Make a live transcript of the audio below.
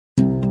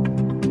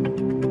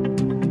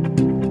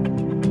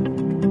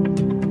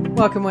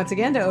Welcome once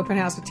again to Open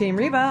House with Team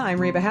Reba.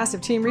 I'm Reba Haas of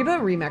Team Reba,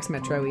 Remax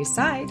Metro East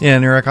Side.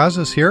 And Eric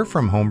Ozis here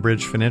from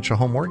Homebridge Financial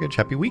Home Mortgage.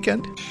 Happy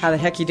weekend. How the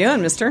heck you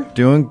doing, mister?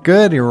 Doing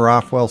good. You were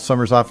off, well,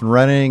 summer's off and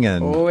running,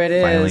 and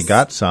finally is.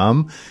 got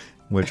some,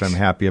 which I'm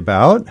happy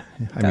about.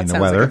 That the sounds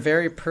weather. like a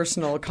very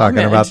personal comment.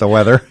 Talking about the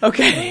weather.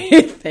 Okay.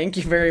 Thank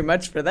you very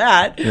much for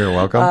that. You're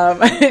welcome.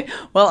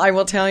 Well, I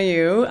will tell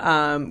you,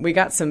 we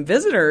got some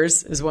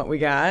visitors is what we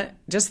got.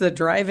 Just the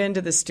drive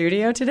into the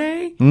studio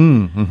today.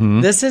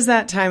 Mm-hmm. This is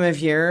that time of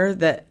year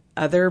that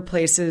other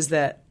places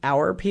that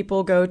our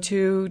people go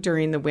to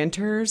during the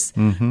winters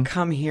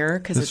come here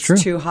because it's true.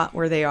 too hot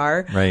where they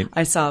are. Right.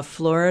 I saw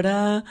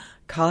Florida,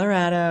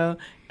 Colorado,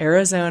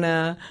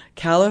 Arizona,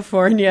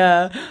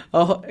 California.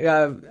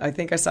 I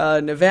think I saw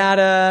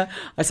Nevada.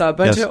 I saw a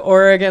bunch of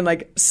Oregon.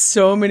 Like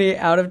so many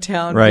out of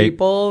town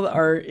people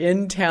are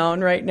in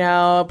town right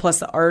now. Plus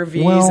the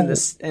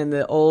RVs and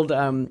the old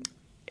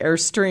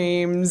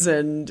Airstreams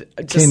and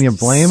just can you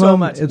blame so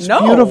them? much. It's No.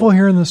 beautiful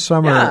here in the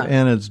summer, Yeah.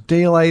 and it's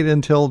daylight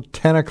until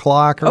 10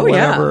 o'clock or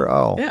whatever. Yeah.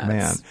 Oh, yeah,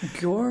 man.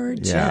 it's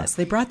gorgeous. Yeah.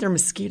 They brought their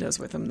mosquitoes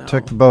with them, though.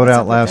 Took the boat What's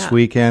out up with last that?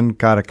 weekend.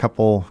 Got a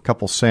couple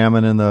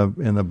salmon in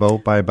the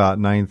boat by about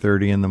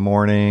 9:30 in the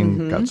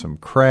morning. Got some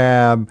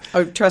crab.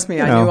 Oh, trust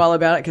me, I knew all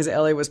about it because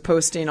Ellie was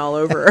posting all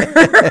over.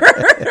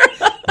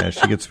 Yeah,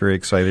 she gets very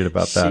excited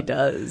about that. She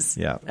does.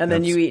 Yeah, And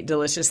then that's- you eat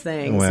delicious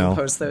things Well, and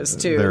post those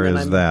too. there and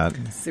is I'm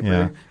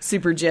that.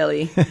 Super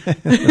jelly.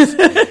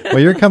 Well,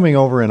 you're coming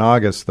over in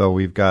August, though.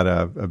 We've got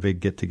a big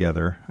get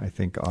together. I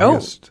think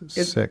August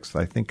 6th.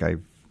 I think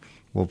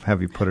we'll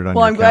have you put it on.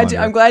 Well, your calendar.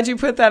 I'm glad you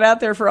put that out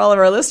there for all of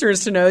our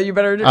listeners to know. You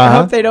better I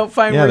hope they don't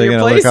find where your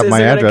place look up is. my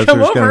They're address. going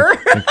to come over.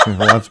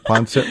 Well, that's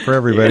pawn sit for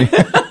everybody.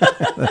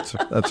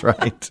 That's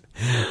right.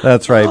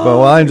 That's right.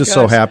 But I'm just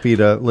so happy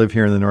to live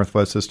here in the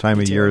Northwest this time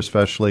of year,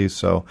 especially.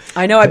 So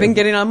I know I've been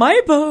getting on my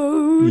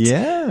boat.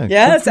 Yeah.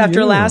 Yes. good for After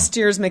you. last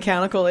year's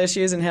mechanical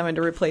issues and having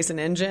to replace an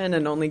engine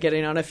and only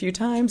getting on a few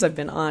times, I've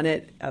been on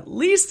it at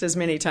least as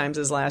many times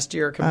as last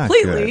year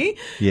completely.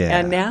 Good. Yeah.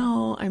 And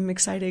now I'm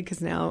excited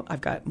because now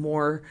I've got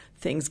more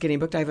things getting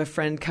booked. I have a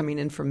friend coming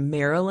in from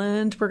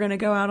Maryland. We're going to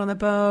go out on the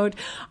boat.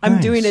 I'm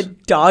Nice. doing a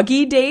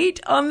doggy date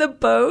on the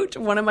boat.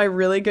 One of my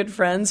really good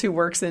friends who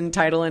works in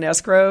title and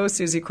escrow,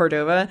 Susie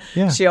Cordova.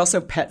 Yeah. She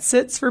also pet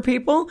sits for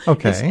people.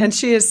 Okay. And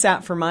she has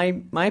sat for my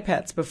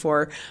pets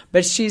before,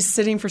 but she's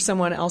sitting for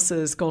someone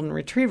else's golden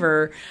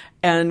retriever.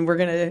 And we're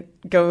going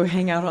to go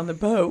hang out on the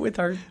boat with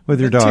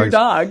your dogs. two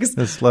dogs.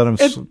 Just let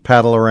them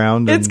paddle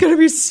around. It's going to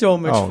be so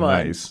much fun.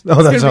 Nice. Oh, that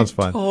It's gonna sounds be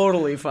fun.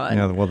 Totally fun.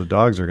 Yeah, well, the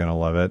dogs are going to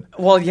love it.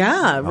 Well,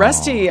 yeah,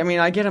 Rusty. I mean,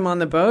 I get him on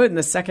the boat, and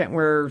the second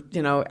we're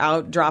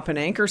out dropping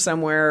anchor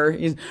somewhere,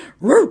 he's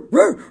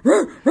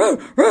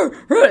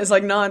it's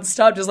like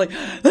nonstop, just like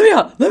let me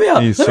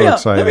out. He's let so me out,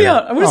 excited. Let me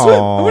out. I want to swim. I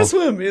Aw. want to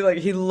swim.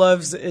 He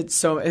loves it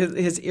so.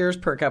 His ears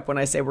perk up when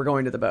I say we're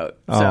going to the boat.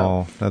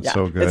 So, That's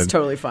so good. It's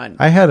totally fun.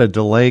 I had a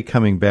delay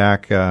coming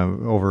back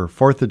over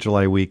 4th of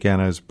July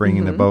weekend. I was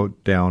bringing the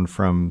boat down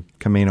from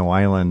Camino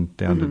Island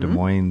down to Des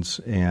Moines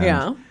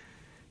and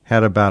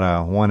had about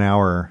a 1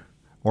 hour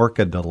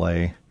orca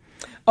delay.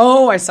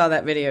 Oh, I saw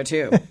that video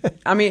too.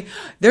 I mean,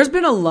 there's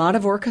been a lot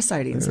of orca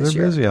sightings this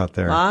year. They're busy out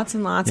there. Lots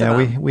and lots of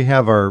Yeah, them. we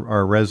have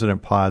our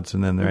resident pods,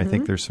 and then I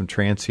think there's some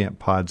transient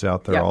pods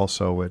out there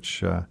also,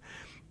 which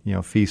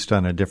feast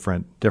on a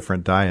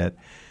different diet.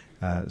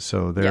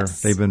 So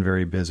they've been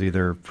very busy.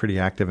 They're pretty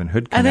active in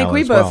Hood Canal. I think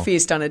we as both well.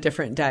 feast on a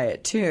different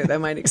diet too. That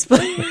might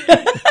explain.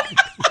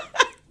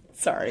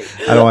 Sorry.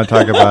 I don't want to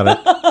talk about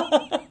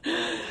it.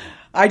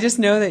 I just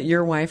know that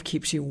your wife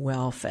keeps you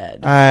well fed.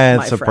 It's my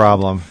a friend.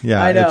 problem.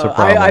 Yeah, I know. it's a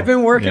problem. I've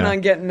been working Yeah.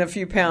 on getting a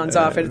few pounds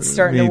off it. It's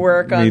starting me- to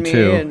work on me me.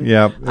 too. And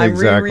Yep, I'm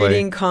exactly.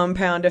 rereading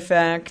Compound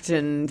Effect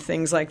and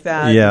things like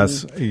that.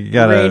 Yes, and you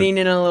gotta- reining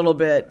in a little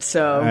bit.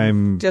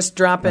 So just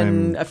dropping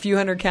I'm- a few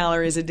hundred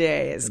calories a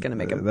day is going to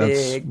make a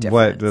big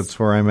difference. That's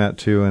where I'm at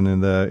too, and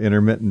in the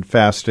intermittent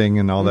fasting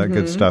and all that Mm-hmm.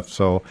 good stuff.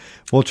 So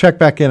we'll check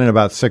back in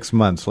about 6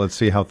 months. Let's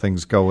see how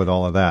things go with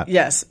all of that.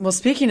 Yes. Well,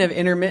 speaking of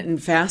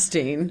intermittent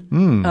fasting,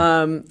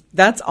 Hmm.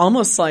 that's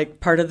almost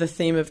like part of the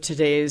theme of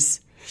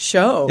today's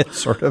show. It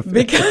sort of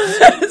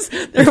because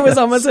there was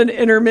almost an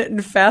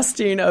intermittent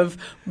fasting of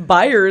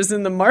buyers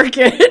in the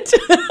market.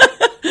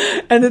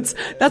 And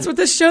that's what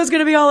this show's going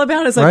to be all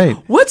about. It's like,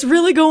 Right. what's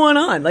really going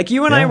on? Like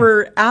you and I Yeah.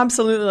 were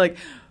absolutely like,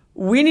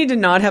 we need to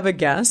not have a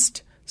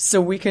guest so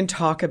we can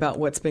talk about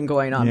what's been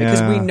going on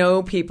because we Yeah.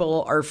 know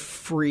people are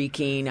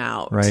freaking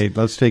out. Right.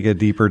 Let's take a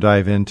deeper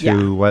dive into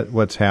Yeah.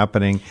 what's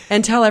happening.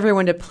 And tell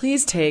everyone to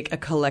please take a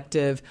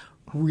collective,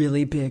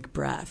 really big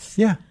breath.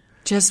 Yeah.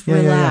 Just Yeah,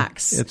 yeah, yeah.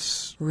 relax.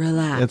 It's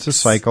relax. It's a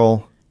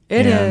cycle.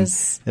 It and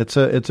is. It's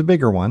a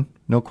bigger one,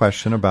 no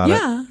question about it.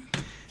 Yeah.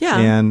 Yeah.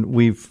 And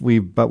we've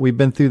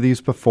been through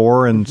these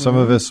before, and some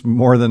of us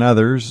more than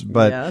others.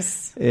 But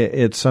Yes.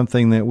 it's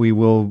something that we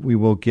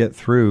will get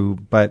through.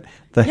 But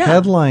the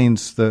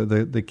headlines,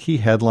 the key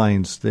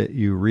headlines that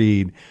you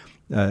read,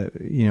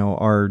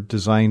 are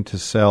designed to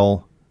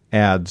sell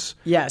ads.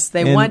 Yes,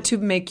 they want to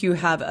make you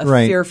have a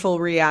fearful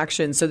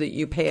reaction so that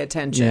you pay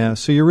attention. Yeah,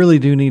 so you really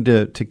do need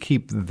to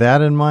keep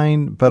that in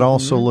mind, but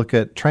also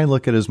try and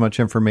look at as much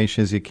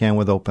information as you can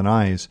with open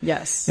eyes.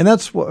 Yes. And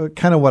that's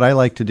kind of what I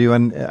like to do.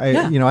 And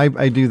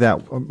I do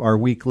that, our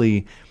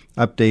weekly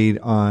update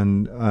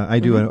on, I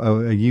do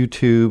a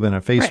YouTube and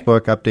a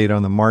Facebook update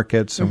on the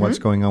markets and what's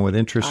going on with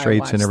interest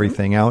rates and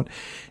everything out.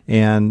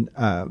 And,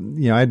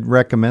 I'd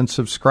recommend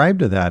subscribe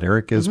to that.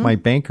 Eric is my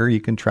banker. You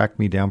can track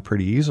me down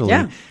pretty easily.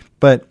 Yeah.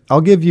 But I'll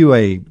give you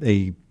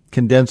a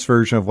condensed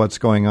version of what's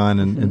going on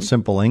in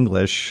simple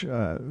English.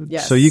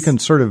 So you can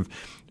sort of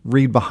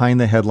read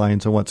behind the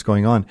headlines of what's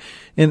going on.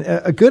 And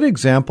a good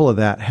example of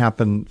that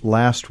happened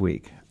last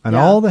week. And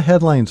all the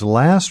headlines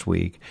last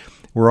week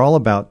were all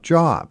about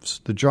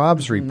jobs, the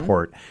jobs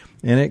report.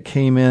 And it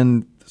came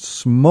in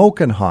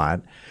smoking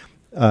hot,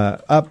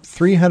 up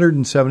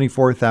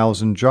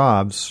 374,000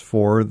 jobs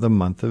for the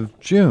month of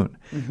June.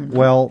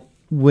 Well,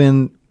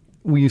 when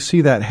you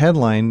see that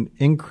headline,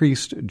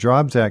 increased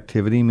jobs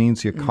activity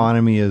means the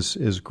economy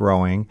is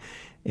growing,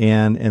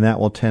 and that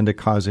will tend to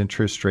cause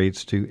interest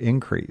rates to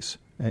increase.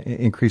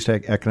 Increased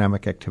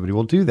economic activity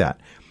will do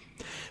that.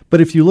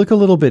 But if you look a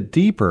little bit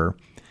deeper,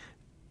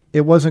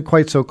 it wasn't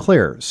quite so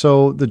clear.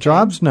 So the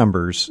jobs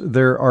numbers,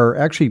 there are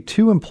actually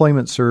 2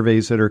 employment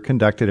surveys that are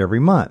conducted every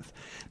month.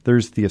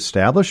 There's the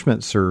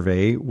establishment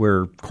survey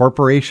where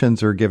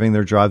corporations are giving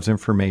their jobs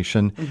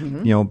information,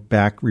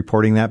 back,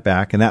 reporting that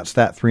back, and that's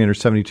that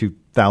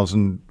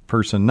 372,000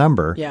 person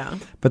number. Yeah.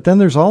 But then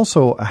there's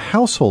also a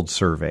household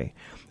survey.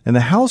 And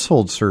the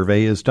household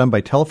survey is done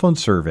by telephone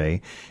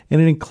survey,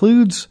 and it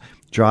includes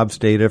jobs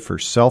data for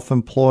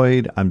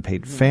self-employed,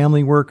 unpaid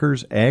family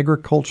workers,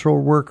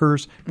 agricultural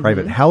workers,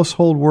 private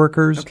household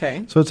workers.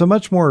 Okay. So it's a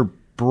much more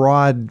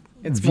broad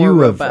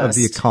view of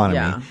the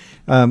economy,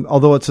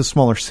 although it's a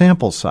smaller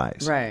sample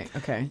size. Right,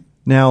 okay.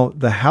 Now,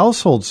 the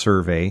household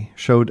survey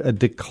showed a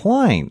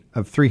decline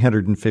of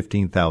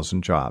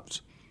 315,000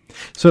 jobs.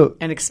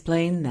 And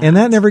explain that. And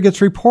that never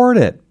gets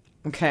reported.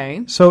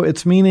 Okay. So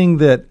it's meaning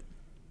that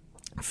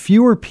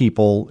fewer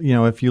people,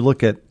 if you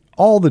look at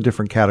all the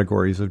different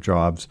categories of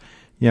jobs,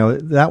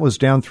 that was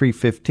down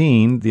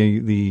 315.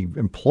 The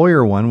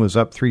employer one was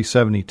up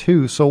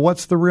 372. So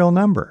what's the real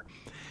number?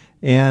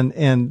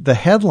 And the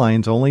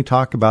headlines only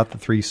talk about the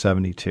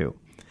 372.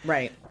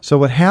 Right. So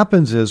what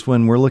happens is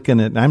when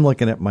I'm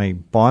looking at my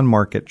bond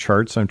market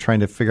charts, I'm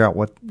trying to figure out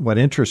what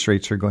interest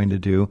rates are going to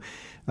do.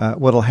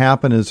 What'll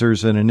happen is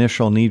there's an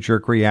initial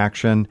knee-jerk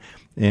reaction,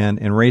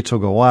 and rates will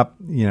go up,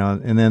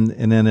 and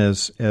then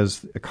as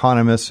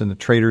economists and the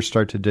traders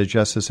start to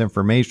digest this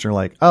information, they're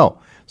like, oh,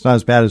 it's not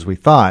as bad as we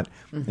thought,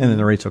 and then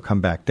the rates will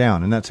come back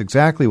down. And that's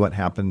exactly what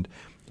happened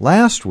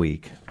last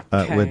week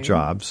with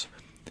jobs.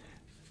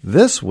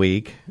 This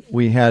week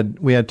we had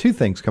 2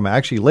 things come out.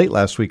 Actually, late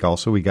last week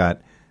also we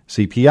got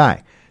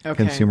CPI,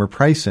 Consumer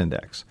Price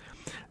Index.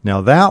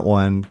 Now that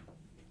one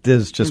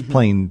is just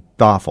plain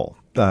awful.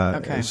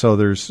 So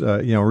there's,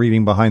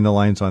 reading behind the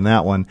lines on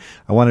that one.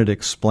 I wanted to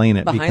explain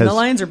it behind the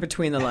lines or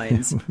between the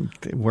lines,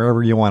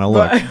 wherever you want to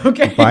look.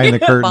 Okay, behind the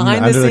curtain,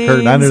 under the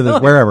curtain, under the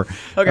wherever.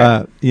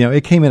 Okay.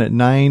 It came in at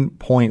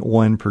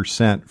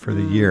 9.1% for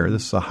the year.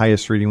 This is the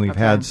highest reading we've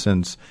had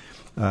since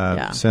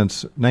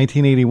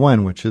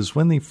 1981, which is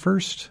when the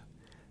first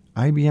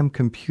IBM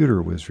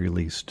computer was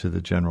released to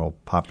the general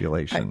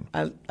population.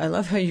 I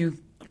love how you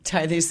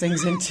tie these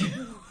things into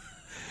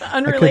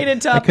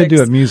unrelated topics. I could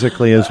do it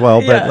musically as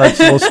well, but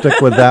we'll stick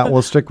with that.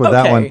 We'll stick with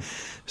that one.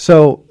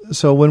 So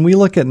when we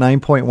look at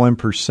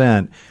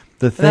 9.1%,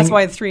 that's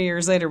why 3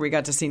 years later we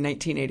got to see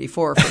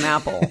 1984 from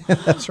Apple.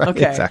 That's right.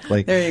 Okay.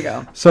 Exactly. There you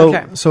go.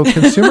 So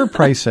Consumer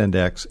Price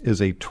Index is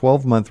a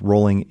 12-month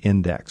rolling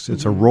index.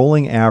 It's a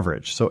rolling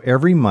average. So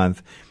every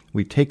month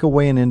we take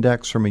away an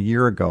index from a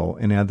year ago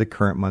and add the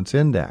current month's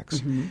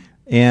index.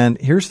 And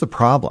here's the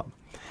problem.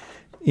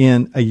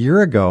 In a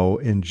year ago,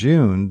 in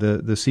June,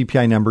 the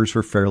CPI numbers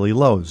were fairly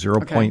low,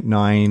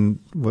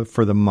 0.9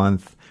 for the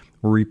month.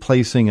 We're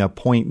replacing a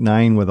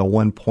 0.9 with a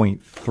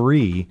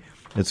 1.3.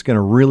 It's going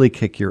to really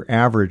kick your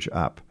average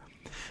up.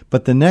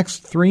 But the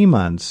next 3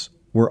 months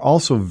were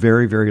also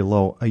very, very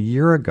low a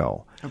year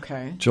ago.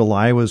 Okay.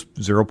 July was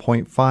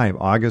 0.5.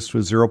 August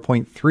was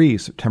 0.3.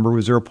 September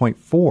was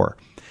 0.4.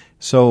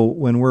 So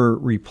when we're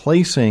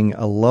replacing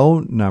a low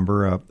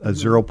number, a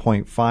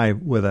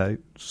 0.5, with a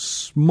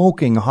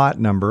smoking hot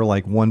number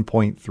like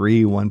 1.3,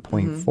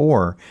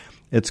 1.4,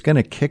 it's going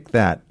to kick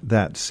that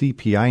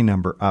CPI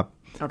number up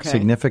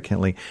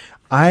significantly.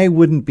 I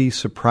wouldn't be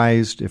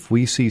surprised if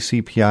we see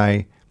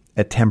CPI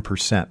at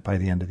 10% by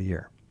the end of the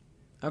year.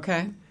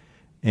 Okay.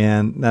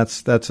 And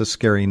that's a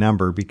scary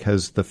number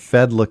because the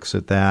Fed looks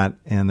at that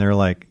and they're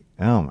like,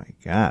 oh my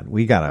God,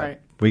 we got to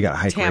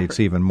hike rates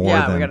even more.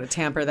 Yeah, we got to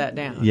tamper that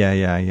down.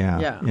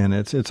 Yeah. And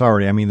it's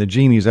already, I mean, the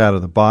genie's out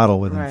of the bottle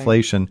with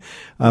inflation.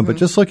 But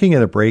just looking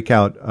at a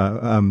breakout,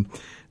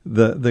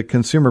 the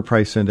Consumer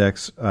Price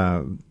Index,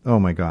 oh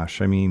my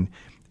gosh, I mean,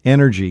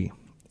 energy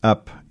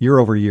up year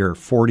over year,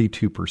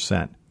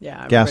 42%.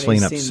 Yeah,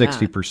 gasoline up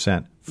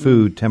 60%.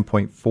 food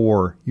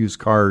 10.4, used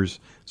cars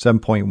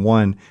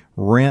 7.1,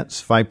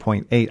 rents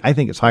 5.8. I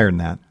think it's higher than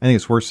that. I think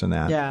it's worse than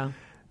that. Yeah.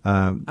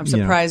 I'm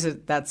surprised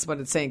that that's what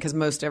it's saying, because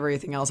most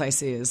everything else I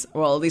see is,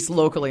 well, at least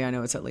locally, I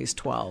know it's at least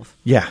 12.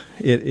 Yeah,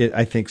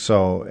 I think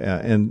so.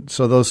 And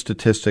so those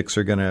statistics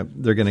they're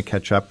gonna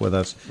catch up with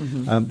us.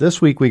 Mm-hmm.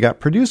 This week we got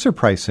producer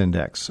price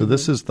index. So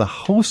this is the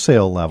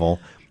wholesale level,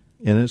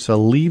 and it's a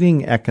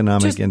leading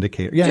economic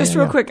indicator.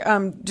 Real quick,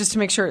 just to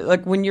make sure,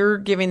 like when you're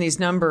giving these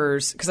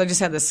numbers, because I just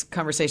had this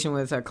conversation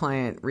with a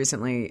client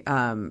recently,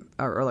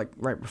 or like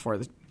right before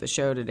the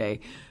show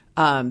today.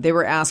 They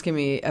were asking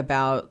me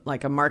about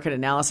like a market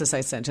analysis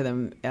I sent to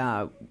them.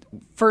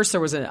 First,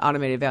 there was an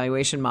automated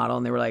valuation model,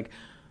 and they were like,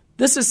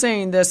 this is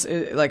saying this,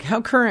 like,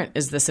 how current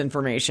is this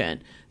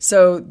information?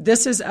 So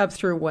this is up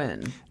through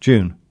when?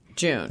 June.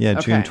 Yeah,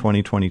 okay. June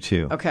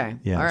 2022. Okay.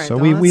 Yeah. All right. So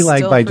we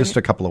lagged by just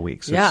a couple of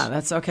weeks. Yeah,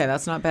 that's okay.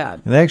 That's not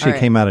bad. It actually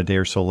came out a day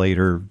or so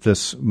later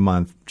this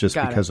month just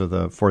because of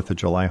the 4th of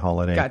July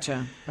holiday.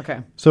 Gotcha.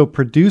 Okay. So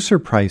producer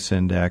price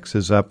index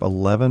is up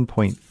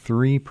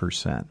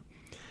 11.3%.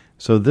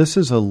 So this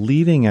is a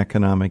leading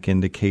economic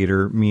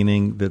indicator,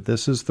 meaning that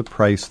this is the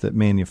price that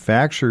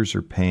manufacturers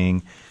are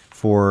paying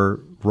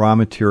for raw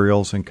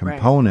materials and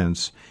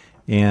components. Right.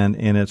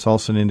 And it's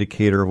also an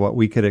indicator of what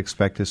we could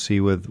expect to see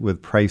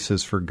with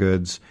prices for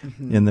goods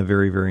in the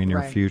very, very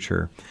near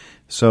future.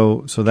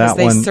 So that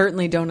they one,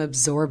 certainly don't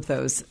absorb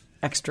those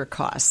extra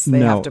costs. They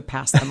have to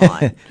pass them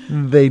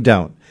on. They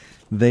don't.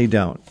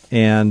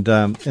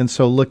 And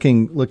so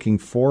looking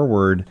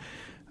forward,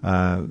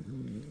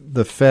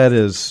 the Fed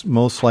is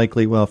most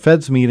likely,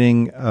 Fed's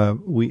meeting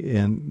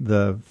in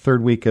the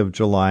third week of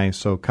July,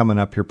 so coming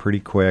up here pretty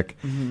quick.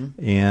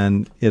 Mm-hmm.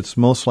 And it's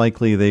most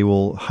likely they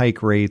will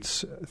hike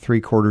rates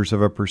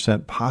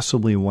 0.75%,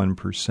 possibly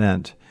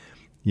 1%,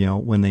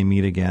 when they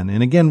meet again.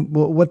 And again,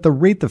 what the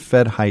rate the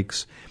Fed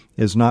hikes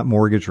is not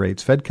mortgage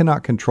rates. Fed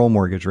cannot control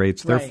mortgage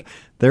rates.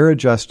 They're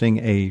adjusting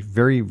a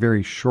very,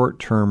 very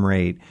short-term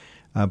rate,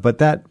 but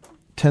that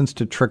tends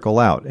to trickle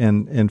out.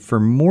 And for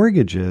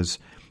mortgages,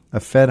 a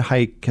Fed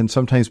hike can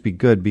sometimes be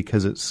good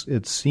because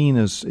it's seen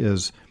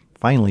as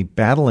finally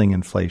battling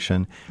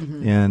inflation,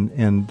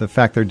 and the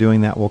fact they're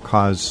doing that will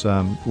cause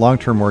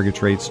long-term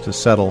mortgage rates to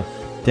settle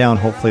down,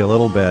 hopefully a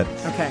little bit.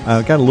 Okay,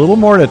 got a little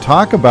more to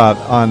talk about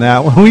on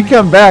that when we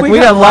come back. We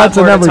got lots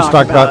of numbers to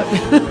talk about.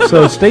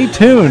 So stay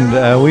tuned.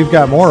 We've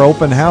got more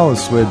Open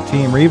House with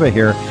Team Reba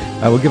here.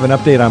 We'll give an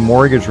update on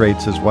mortgage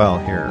rates as well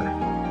here.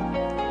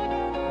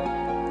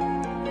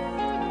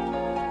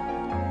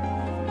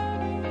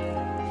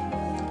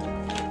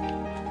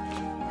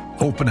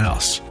 Open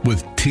House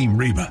with Team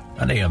Reba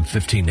on AM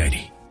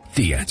 1590.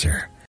 The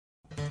Answer.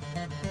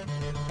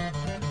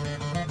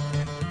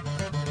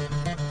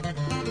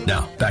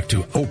 Now, back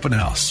to Open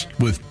House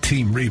with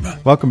Team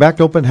Reba. Welcome back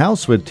to Open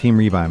House with Team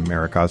Reba. I'm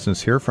Eric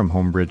Osnes here from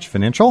Homebridge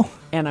Financial.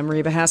 And I'm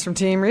Reba Haas from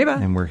Team Reba.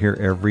 And we're here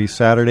every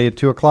Saturday at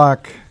 2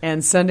 o'clock.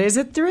 And Sundays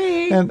at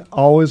 3. And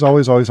always,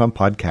 always, always on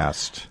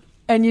podcast.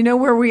 And you know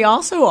where we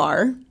also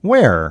are?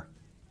 Where?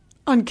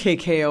 On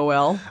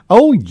KKOL.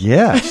 Oh,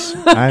 yes.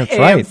 That's AM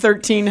right.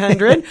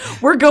 1300.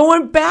 We're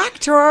going back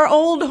to our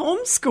old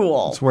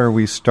homeschool. That's where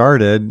we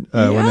started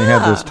when they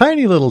had this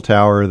tiny little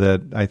tower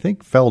that I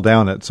think fell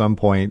down at some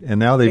point. And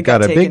now they've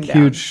got a big,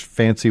 huge,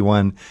 fancy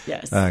one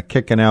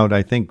kicking out,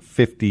 I think,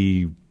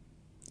 50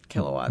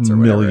 kilowatts or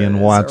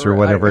million watts or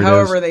whatever it is.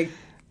 However they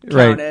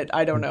count it.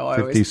 I don't know.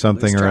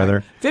 50-something or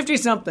other.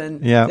 50-something.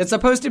 Yeah. It's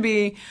supposed to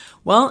be,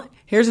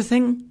 here's the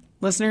thing.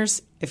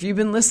 Listeners, if you've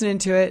been listening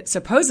to it,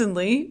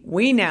 supposedly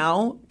we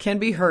now can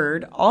be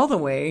heard all the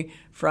way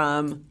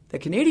from the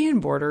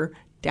Canadian border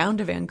down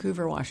to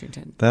Vancouver,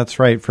 Washington. That's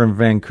right. From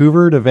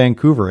Vancouver to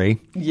Vancouver, eh?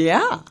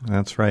 Yeah.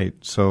 That's right.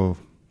 So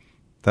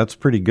that's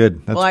pretty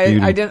good. That's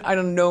I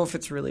don't know if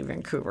it's really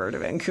Vancouver to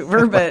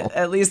Vancouver, but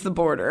at least the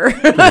border.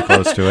 Pretty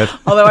close to it.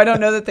 Although I don't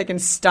know that they can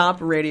stop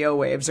radio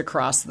waves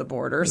across the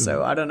border,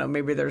 so I don't know.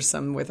 Maybe there's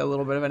some with a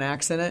little bit of an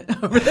accent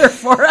over there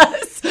for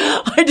us.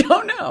 I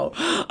don't know.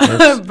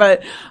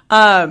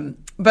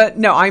 But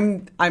no,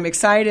 I'm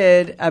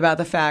excited about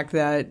the fact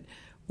that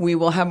we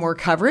will have more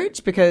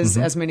coverage because,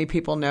 as many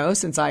people know,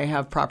 since I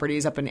have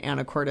properties up in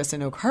Anacortes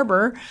and Oak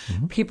Harbor,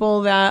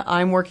 people that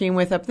I'm working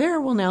with up there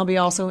will now be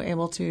also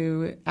able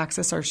to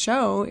access our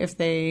show if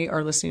they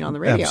are listening on the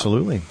radio.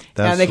 Absolutely.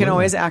 And they can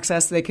always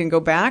they can go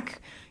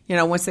back.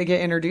 Once they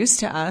get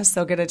introduced to us,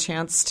 they'll get a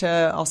chance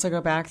to also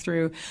go back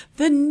through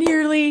the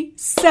nearly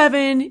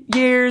 7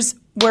 years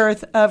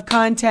worth of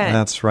content.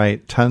 That's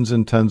right. Tons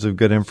and tons of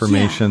good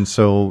information. Yeah.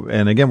 So,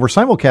 and again, we're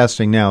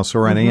simulcasting now. So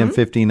we're on AM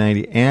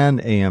 1590 and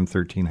AM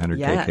 1300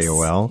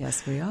 KKOL.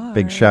 Yes, we are.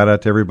 Big shout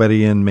out to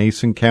everybody in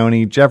Mason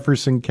County,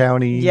 Jefferson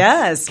County.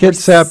 Yes.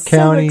 Kitsap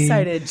County. So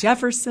excited.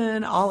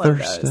 Jefferson, all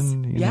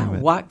Thurston, of those. Yeah.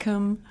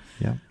 Whatcom.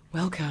 Yeah.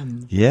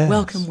 Welcome. Yes.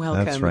 Welcome.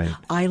 That's right.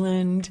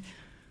 Island.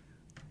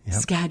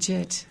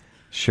 Skagit.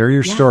 Share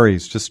your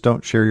stories. Just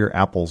don't share your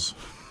apples.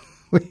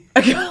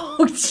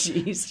 Oh,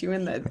 jeez, you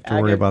in the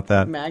don't worry about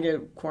that.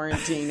 maggot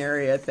quarantine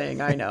area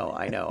thing. I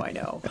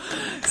know.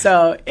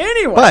 So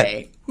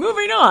anyway,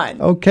 moving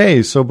on.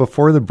 Okay, so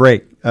before the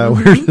break, we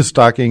were just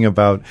talking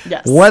about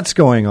what's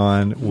going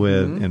on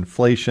with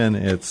inflation.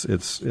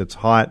 It's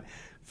hot.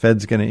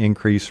 Fed's going to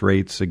increase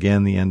rates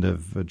again the end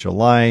of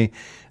July.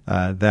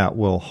 That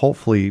will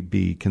hopefully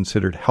be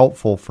considered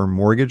helpful for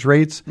mortgage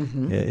rates.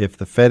 If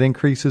the Fed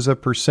increases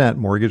 1%,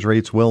 mortgage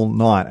rates will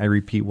not, I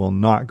repeat, will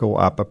not go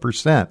up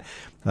 1%.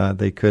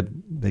 They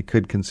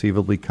could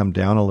conceivably come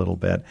down a little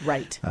bit.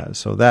 Right.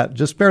 So that,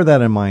 just bear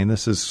that in mind.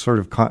 This is sort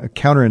of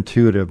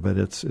counterintuitive, but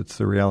it's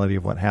the reality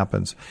of what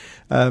happens.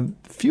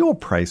 Fuel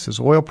prices,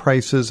 oil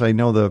prices, I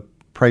know the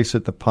price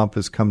at the pump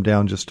has come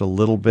down just a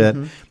little bit.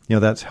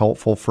 That's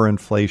helpful for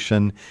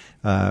inflation.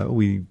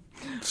 We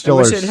still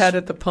I wish I'd had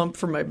at the pump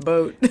for my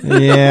boat.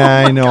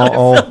 Yeah, I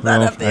know. I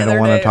don't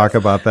want to talk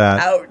about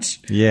that.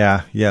 Ouch.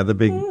 Yeah, the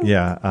big,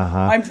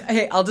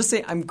 Hey, I'll just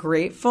say I'm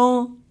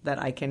grateful that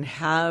I can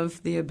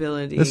have the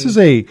ability. This is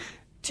a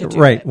to do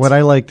right. it. What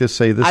I like to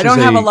say, I don't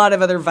have a lot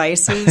of other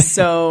vices,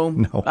 so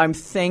No. I'm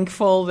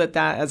thankful that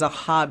as a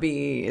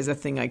hobby is a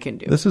thing I can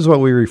do. This is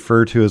what we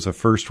refer to as a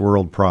first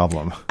world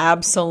problem.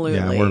 Absolutely.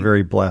 Yeah, we're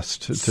very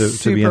blessed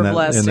to be in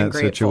that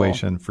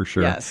situation for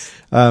sure. Yes.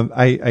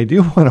 I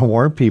do want to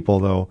warn people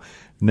though.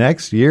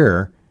 Next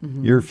year,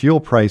 your fuel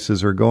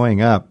prices are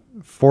going up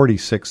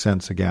 46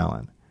 cents a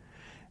gallon,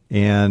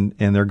 and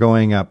they're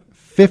going up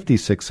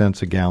 56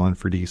 cents a gallon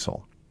for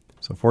diesel.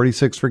 So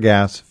 46 for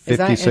gas,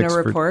 56 is that in a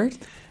report?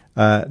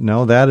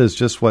 No, that is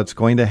just what's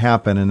going to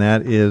happen, and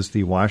that is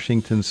the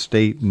Washington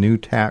State new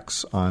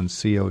tax on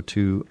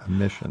CO2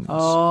 emissions.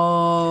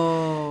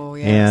 Oh,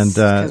 yes, and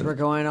because we're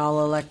going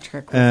all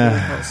electric with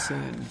vehicles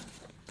soon.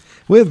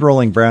 With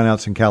rolling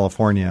brownouts in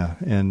California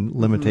and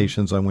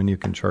limitations on when you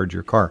can charge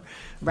your car.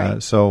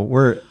 Right. So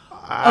we're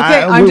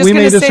we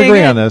may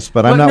disagree on this,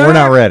 but we're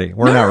not ready.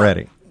 We're not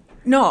ready.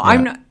 No, yeah.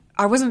 I'm not.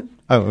 I wasn't.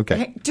 Oh,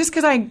 okay. Just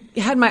because I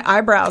had my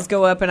eyebrows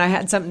go up and I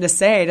had something to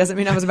say doesn't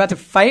mean I was about to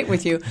fight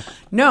with you.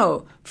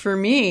 No, for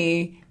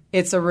me,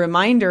 it's a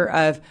reminder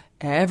of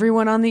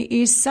everyone on the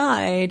east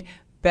side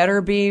better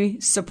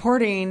be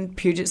supporting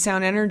Puget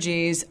Sound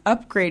Energy's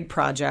upgrade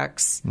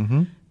projects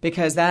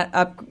because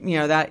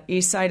that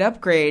east side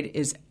upgrade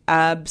is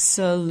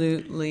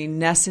absolutely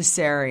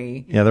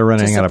necessary. Yeah, they're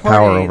running out of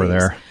power over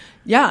there.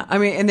 Yeah, I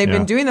mean, and they've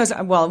been doing those.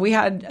 Well, we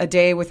had a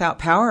day without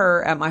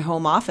power at my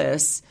home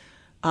office.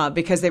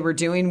 Because they were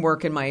doing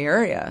work in my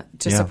area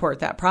to support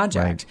that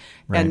project.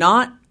 Right. And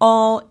not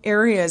all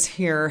areas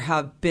here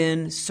have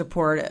been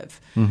supportive.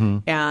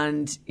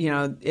 And,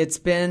 it's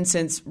been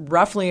since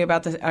roughly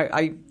about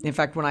in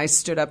fact, when I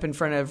stood up in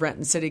front of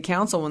Renton City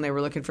Council when they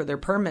were looking for their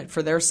permit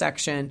for their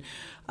section,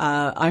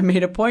 I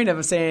made a point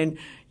of saying,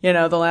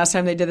 the last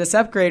time they did this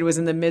upgrade was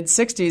in the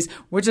mid-'60s,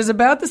 which is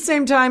about the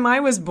same time I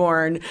was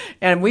born.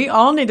 And we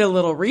all need a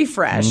little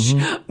refresh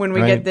when we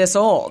get this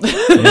old.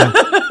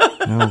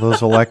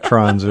 Those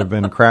electrons have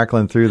been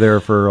crackling through there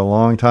for a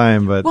long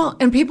time. Well,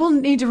 and people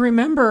need to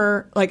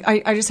remember, like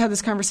I just had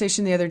this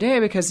conversation the other day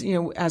because,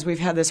 as we've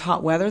had this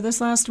hot weather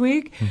this last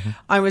week,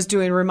 I was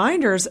doing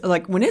reminders,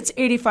 like when it's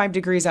 85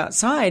 degrees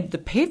outside, the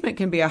pavement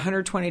can be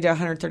 120 to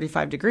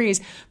 135 degrees.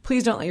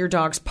 Please don't let your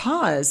dog's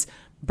paws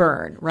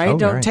burn, right? Oh,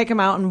 don't right. take them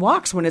out on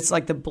walks when it's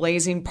like the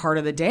blazing part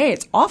of the day.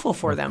 It's awful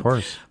for them. Of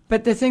course.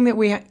 But the thing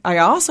that I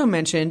also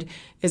mentioned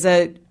is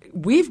that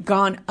we've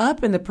gone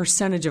up in the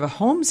percentage of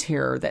homes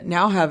here that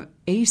now have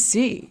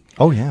AC.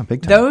 Oh yeah,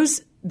 big time.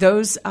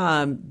 Those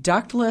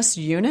ductless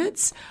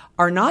units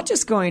are not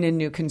just going in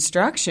new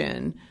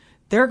construction.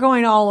 They're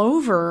going all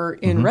over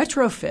in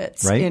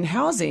retrofits, in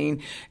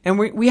housing. And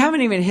we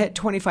haven't even hit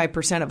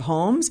 25% of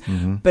homes,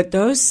 but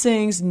those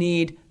things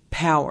need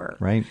power.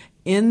 Right.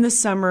 In the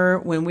summer,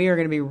 when we are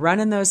going to be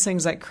running those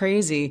things like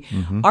crazy,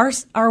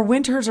 our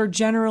winters are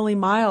generally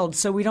mild,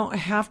 so we don't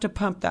have to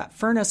pump that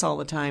furnace all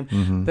the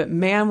time. But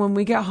man, when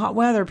we get hot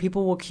weather,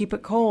 people will keep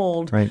it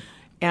cold. Right.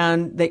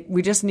 And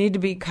we just need to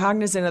be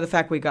cognizant of the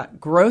fact we got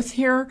growth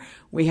here.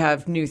 We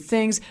have new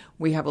things.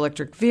 We have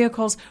electric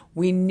vehicles.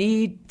 We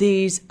need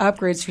these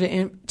upgrades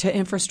to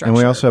infrastructure. And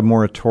we also have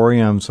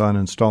moratoriums on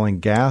installing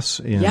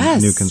gas in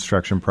new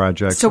construction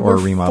projects or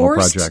remodel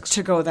projects. So we're forced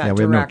to go that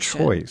we direction.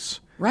 have no choice.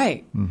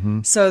 Right.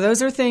 So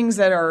those are things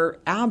that are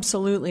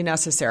absolutely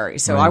necessary.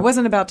 So I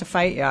wasn't about to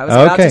fight you. I was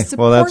about to support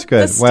well, that's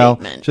good. the Well,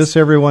 statement. just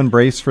everyone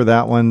brace for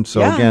that one.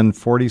 So again,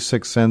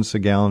 46 cents a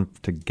gallon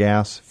to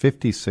gas,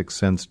 56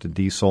 cents to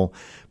diesel.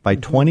 By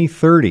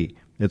 2030,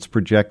 it's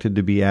projected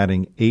to be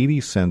adding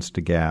 80 cents to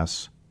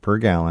gas per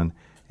gallon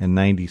and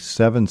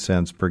 97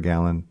 cents per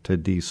gallon to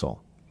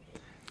diesel.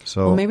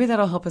 So maybe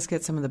that'll help us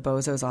get some of the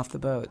bozos off the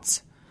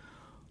boats.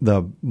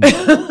 Maybe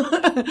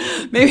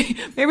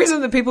some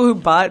of the people who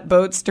bought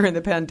boats during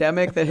the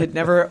pandemic that had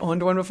never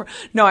owned one before.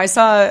 No, I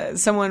saw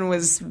someone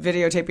was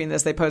videotaping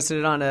this. They posted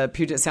it on a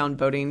Puget Sound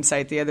boating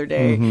site the other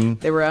day.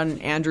 They were on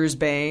Andrews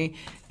Bay,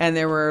 and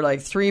there were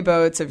like 3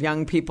 boats of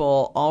young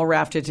people all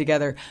rafted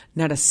together.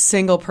 Not a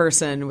single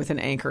person with an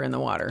anchor in the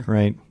water.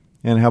 Right.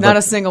 And how not about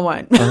a single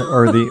one,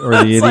 or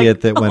the idiot like,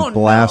 that went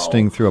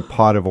blasting through a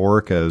pod of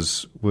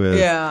orcas with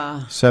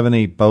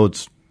 7-8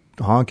 boats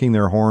honking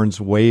their horns,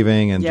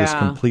 waving, and just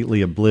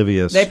completely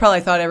oblivious. They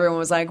probably thought everyone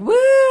was like, woo!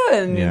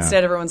 And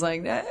instead everyone's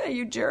like,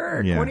 you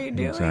jerk. What are you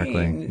doing?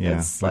 Exactly. Yeah.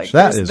 It's like,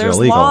 that is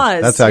illegal.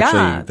 Laws. That's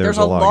actually, there's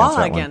a law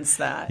against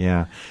that.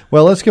 Yeah.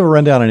 Well, let's give a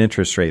rundown on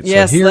interest rates.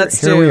 Yes,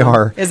 so here we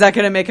are. Is that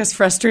going to make us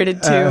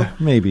frustrated too?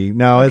 Maybe.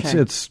 No,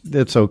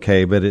 it's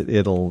okay, but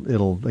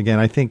it'll again,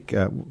 I think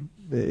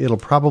it'll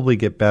probably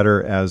get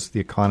better as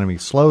the economy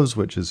slows,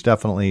 which is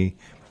definitely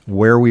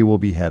where we will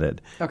be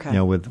headed,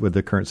 with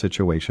the current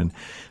situation.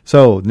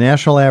 So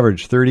national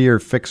average 30-year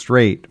fixed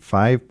rate,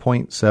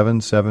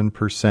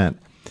 5.77%.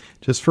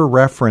 Just for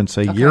reference,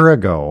 a year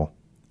ago,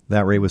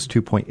 that rate was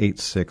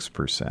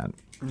 2.86%.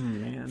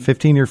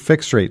 15-year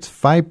fixed rates,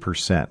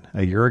 5%.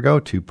 A year ago,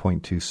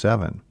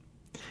 2.27.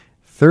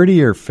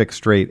 30-year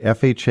fixed rate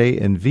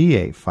FHA and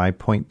VA,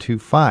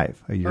 5.25.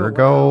 A year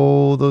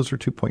ago, those were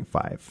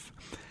 2.5.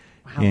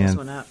 And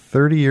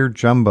 30-year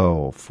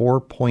jumbo,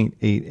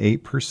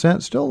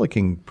 4.88%. Still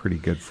looking pretty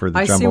good for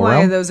the jumbo I see why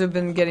realm. those have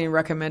been getting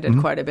recommended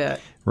quite a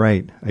bit.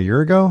 Right. A year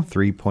ago,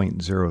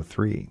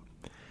 3.03.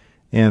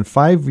 And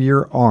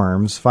 5-year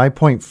ARMs,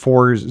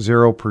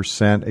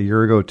 5.40%. A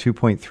year ago,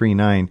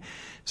 2.39.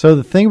 So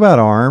the thing about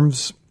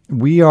ARMs,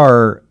 we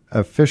are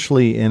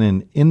officially in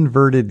an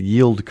inverted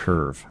yield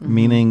curve,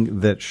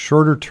 meaning that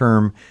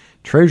shorter-term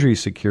Treasury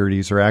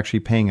securities are actually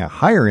paying a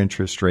higher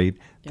interest rate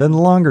than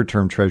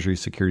longer-term Treasury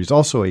securities.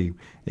 Also a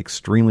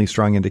extremely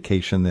strong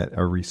indication that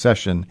a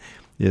recession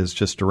is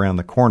just around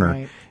the corner.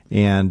 Right.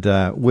 And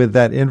with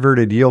that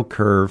inverted yield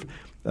curve,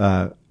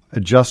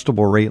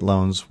 adjustable rate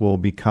loans will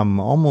become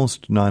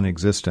almost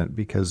non-existent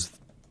because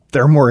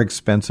they're more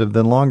expensive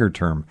than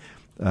longer-term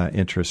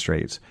interest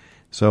rates.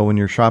 So when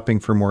you're shopping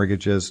for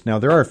mortgages, now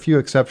there are a few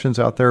exceptions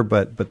out there,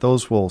 but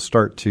those will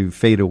start to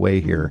fade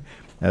away here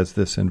as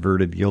this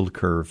inverted yield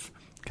curve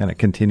kind of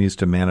continues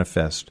to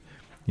manifest,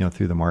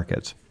 through the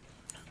markets.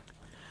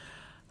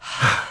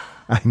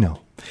 I know.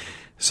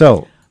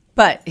 So,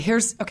 but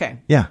here's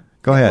Yeah,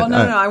 go ahead. Well, no.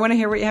 I want to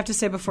hear what you have to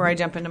say before I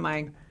jump into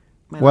my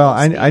well,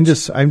 I'm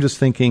just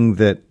thinking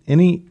that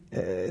any.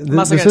 I'm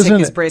also going to take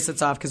these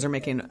bracelets off because they're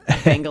making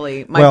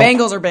bangly. My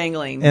bangles are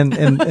bangling. And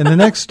the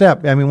next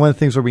step, I mean, one of the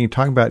things we're being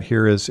talking about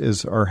here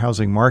is our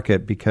housing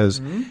market,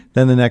 because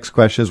then the next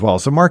question is, well,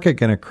 is the market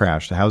going to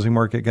crash? The housing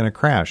market going to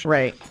crash?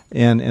 Right.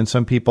 And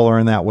some people are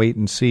in that wait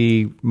and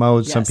see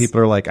mode. Yes. Some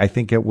people are like, I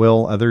think it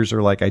will. Others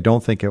are like, I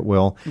don't think it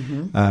will.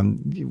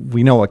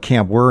 We know what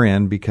camp we're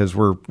in because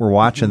we're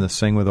watching this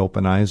thing with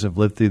open eyes. Have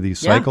lived through these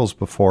cycles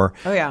before.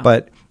 Oh yeah.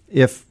 But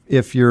if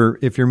you're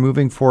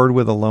moving forward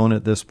with a loan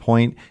at this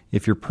point,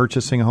 if you're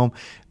purchasing a home,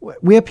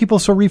 we have people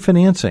still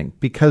refinancing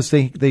because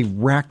they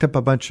racked up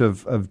a bunch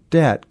of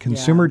debt,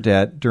 consumer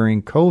debt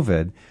during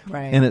COVID,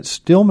 and it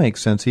still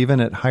makes sense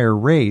even at higher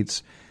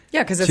rates.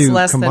 Yeah, because it's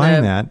less than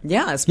that.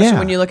 Yeah, especially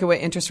when you look at what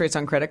interest rates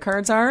on credit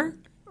cards are.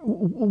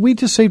 We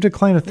just saved a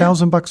client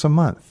 $1,000 a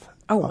month.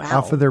 Oh, wow.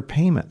 Off of their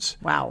payments.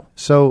 Wow.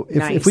 So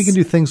if we can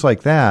do things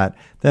like that,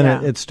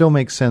 then it still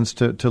makes sense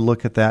to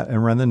look at that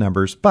and run the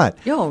numbers. But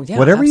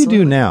whatever you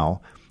do now,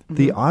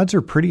 the odds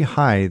are pretty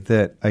high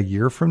that a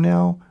year from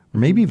now, or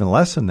maybe even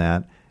less than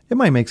that, it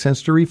might make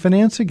sense to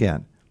refinance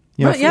again.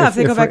 If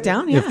they go back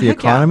down, if the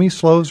economy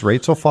slows,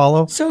 rates will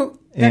follow. So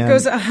that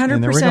goes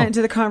 100%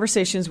 into the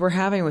conversations we're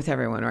having with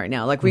everyone right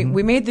now. Like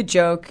we made the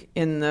joke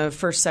in the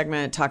first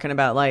segment talking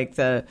about like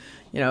the,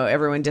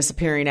 everyone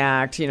disappearing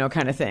act,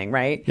 kind of thing,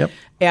 right? Yep.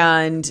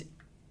 And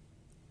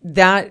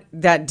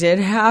that did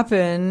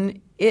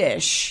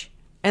happen-ish.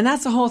 And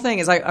that's the whole thing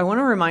is I want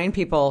to remind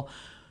people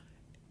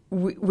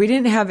we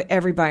didn't have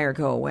every buyer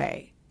go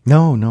away.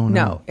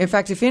 No. In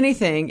fact, if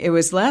anything, it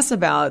was less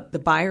about the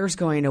buyers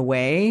going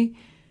away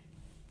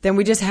than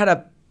we just had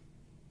a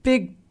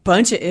big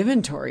bunch of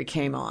inventory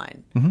came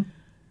on,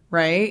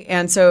 right?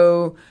 And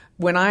so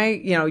when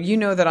you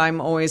know that I'm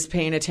always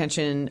paying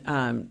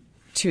attention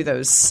to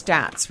those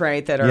stats,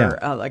 right, that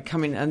are like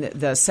coming on the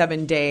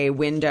 7-day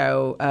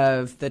window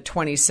of the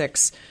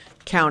 26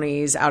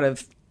 counties out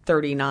of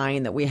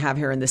 39 that we have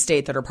here in the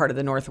state that are part of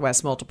the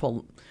Northwest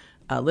Multiple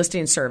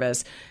Listing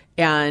Service.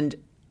 And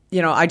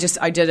I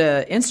did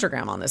an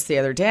Instagram on this the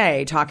other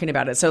day talking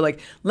about it. So like,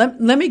 let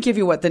me give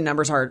you what the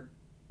numbers are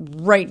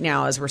right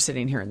now as we're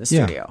sitting here in the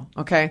studio.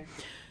 Okay.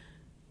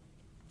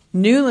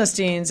 New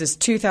listings is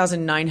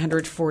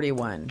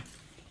 2,941.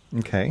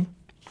 Okay.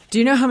 Do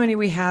you know how many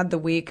we had the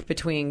week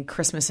between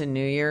Christmas and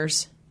New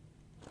Year's,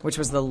 which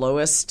was the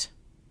lowest?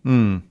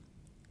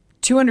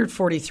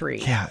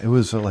 243. Yeah, it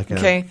was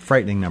a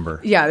frightening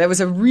number. Yeah, that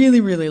was a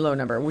really, really low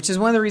number, which is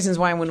one of the reasons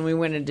why when we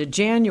went into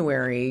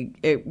January,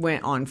 it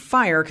went on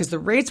fire because the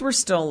rates were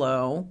still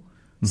low,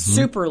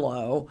 super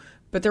low,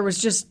 but there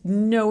was just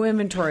no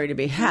inventory to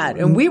be had.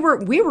 And we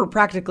were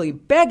practically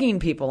begging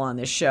people on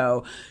this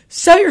show,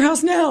 sell your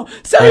house now,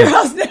 sell your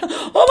house now.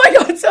 Oh my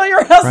God, sell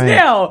your house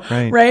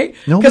now. Right?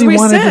 Nobody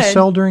wanted to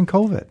sell during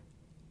COVID.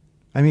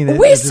 I mean,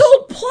 we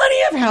sold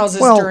plenty of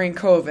houses during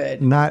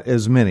COVID. Not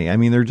as many. I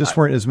mean, there just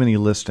weren't as many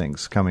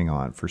listings coming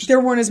on. There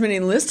weren't as many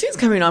listings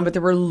coming on, but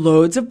there were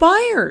loads of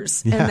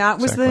buyers. Yeah, and that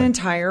was the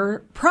entire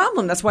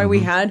problem. That's why we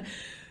had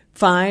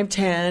 5,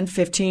 10,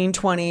 15,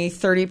 20,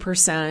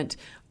 30%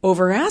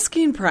 over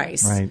asking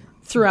price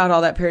throughout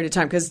all that period of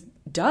time. Because,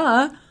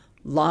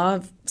 law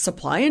of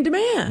supply and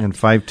demand. And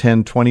 5,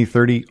 10, 20,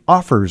 30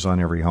 offers on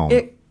every home.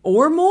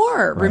 Or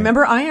more. Right.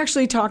 Remember, I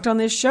actually talked on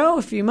this show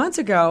a few months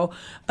ago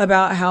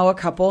about how a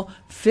couple,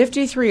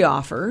 53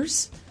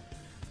 offers,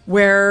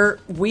 where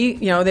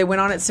they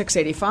went on at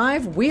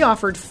 $685. We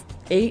offered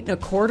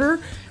 $825,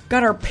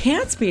 got our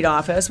pants beat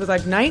off us with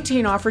like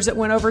 19 offers that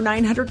went over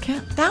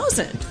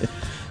 $900,000.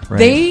 Right.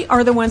 They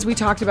are the ones we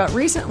talked about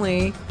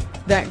recently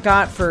that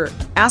got for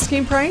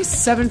asking price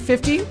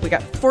 $750. We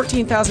got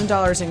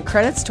 $14,000 in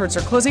credits towards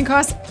our closing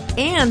costs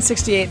and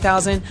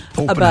 $68,000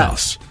 above. Open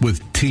House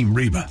with Team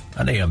Reba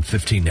on AM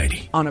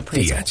 1580. On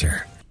appraisal. The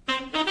Answer.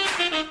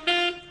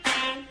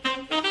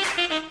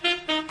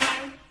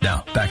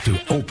 Now back to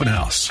Open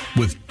House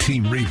with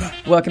Team Reba.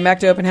 Welcome back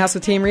to Open House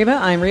with Team Reba.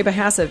 I'm Reba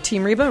Haas of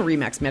Team Reba,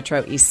 Remax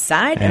Metro East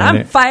Side, and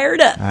I'm fired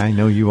up. I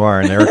know you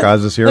are. And Eric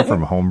Oz is here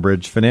from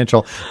Homebridge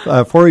Financial.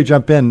 Before we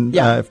jump in,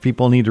 if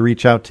people need to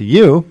reach out to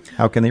you,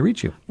 how can they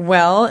reach you?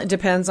 Well, it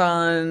depends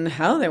on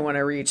how they want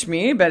to reach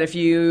me. But if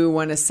you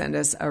want to send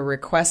us a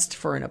request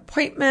for an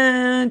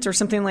appointment or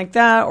something like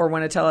that, or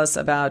want to tell us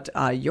about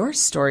your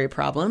story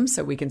problem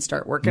so we can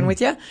start working with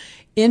you,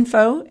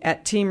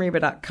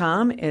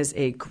 info@teamreba.com is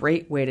a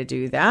great way to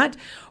do that.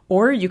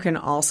 Or you can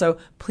also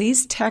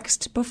please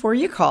text before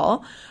you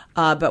call.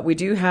 But we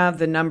do have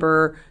the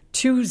number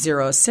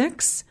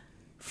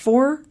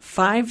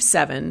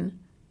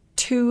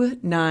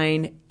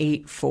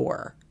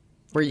 206-457-2984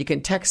 where you can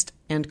text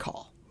and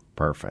call.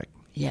 Perfect.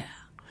 Yeah.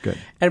 Good.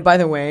 And by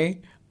the way,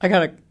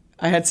 I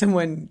had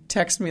someone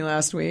text me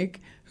last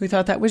week who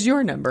thought that was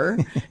your number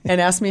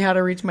and asked me how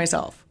to reach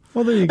myself.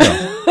 Well, there you go.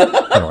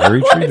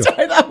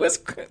 That was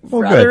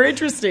rather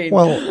interesting.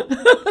 Well,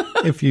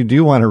 if you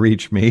do want to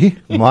reach me,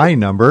 my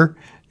number,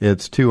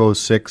 it's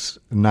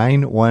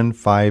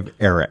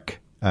 206-915-ERIC.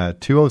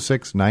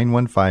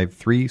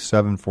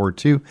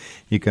 206-915-3742.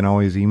 You can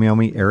always email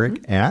me,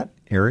 Eric, at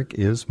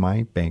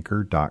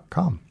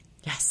ericismybanker.com.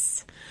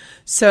 Yes.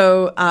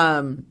 So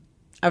I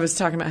was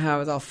talking about how I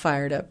was all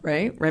fired up,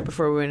 right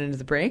before we went into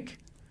the break.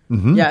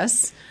 Mm-hmm.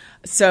 Yes.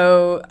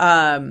 So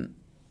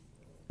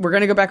we're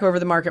going to go back over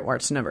the Market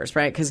Watch numbers,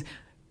 right? Because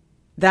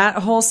that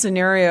whole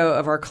scenario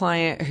of our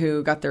client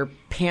who got their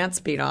pants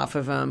beat off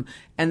of them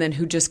and then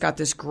who just got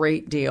this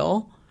great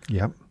deal.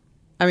 Yep.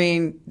 I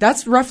mean,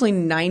 that's roughly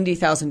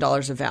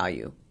 $90,000 of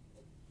value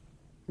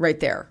right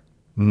there,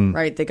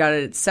 right? They got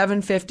it at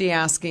 $750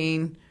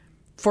 asking,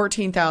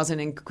 $14,000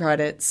 in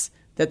credits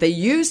that they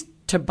used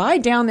to buy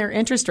down their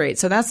interest rate.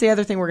 So that's the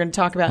other thing we're going to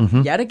talk about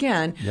yet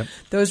again. Yep.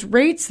 Those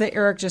rates that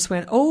Eric just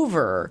went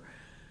over,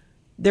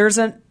 there's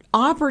an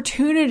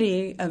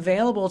opportunity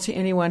available to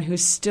anyone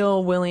who's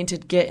still willing to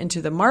get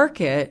into the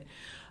market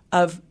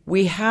of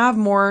we have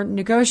more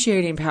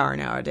negotiating power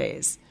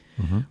nowadays,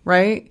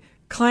 right?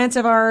 Clients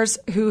of ours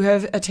who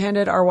have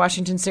attended our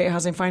Washington State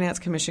Housing Finance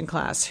Commission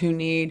class who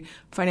need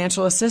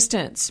financial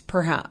assistance,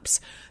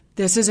 perhaps.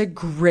 This is a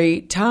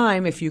great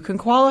time, if you can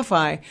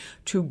qualify,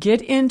 to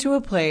get into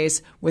a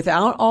place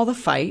without all the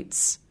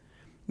fights,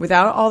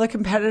 without all the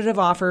competitive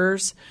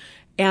offers,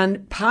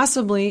 and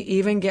possibly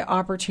even get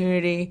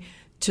opportunity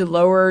to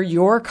lower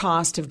your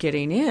cost of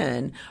getting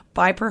in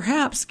by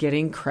perhaps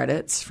getting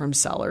credits from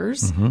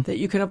sellers that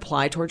you can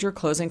apply towards your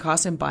closing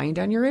costs and buying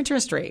down your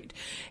interest rate.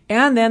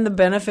 And then the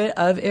benefit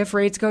of, if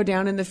rates go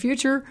down in the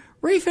future,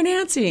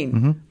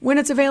 refinancing when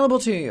it's available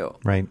to you.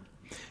 Right.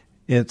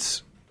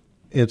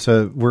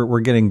 We're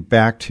getting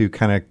back to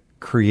kind of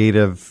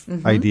creative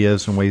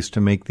ideas and ways to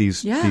make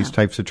these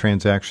types of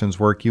transactions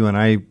work. You and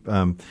I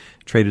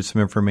traded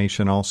some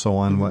information also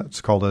on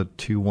what's called a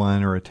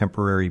 2-1 or a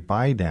temporary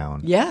buy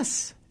down.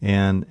 Yes.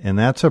 And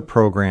that's a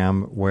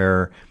program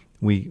where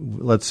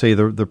let's say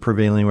the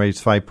prevailing rate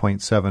is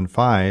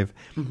 5.75.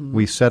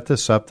 We set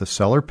this up, the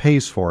seller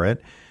pays for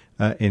it.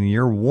 In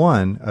year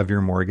one of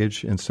your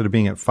mortgage, instead of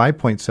being at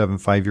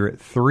 5.75, you're at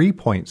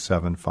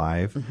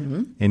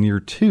 3.75. In year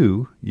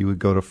two, you would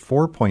go to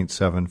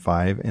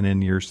 4.75, and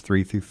in years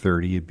 3 through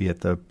 30, you'd be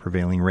at the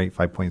prevailing rate,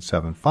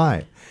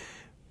 5.75.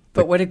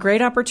 But what a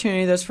great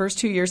opportunity those first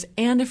 2 years,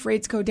 and if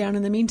rates go down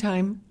in the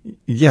meantime.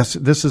 Yes,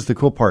 this is the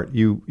cool part.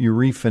 You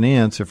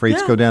refinance if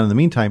rates go down in the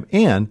meantime,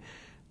 and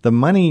the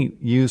money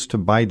used to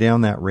buy down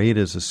that rate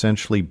is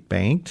essentially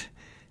banked.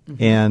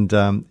 And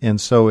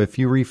so if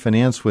you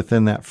refinance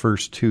within that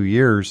first 2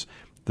 years,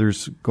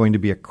 there's going to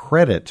be a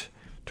credit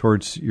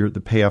towards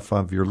the payoff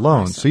of your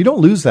loan. Awesome. So you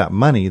don't lose that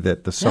money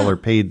that the seller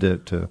paid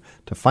to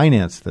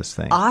finance this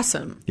thing.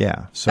 Awesome.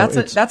 Yeah. So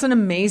that's an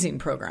amazing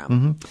program.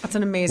 Mm-hmm. That's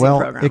an amazing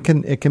program.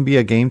 It can be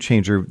a game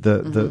changer.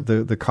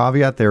 The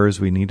caveat there is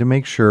we need to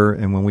make sure,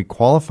 and when we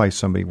qualify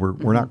somebody,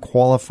 we're not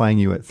qualifying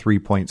you at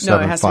 3.75. No,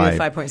 it has to be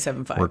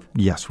 5.75. We're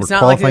it's not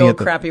qualifying like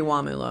the old crappy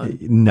WAMU loan.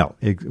 No,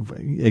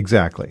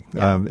 exactly.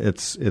 Yeah.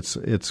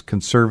 It's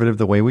conservative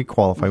the way we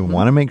qualify. We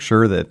want to make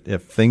sure that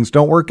if things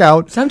don't work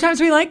out,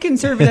 sometimes we like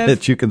conservative,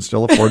 that you can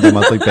still afford the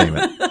monthly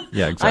payment.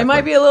 Yeah, exactly. I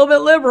might be a little bit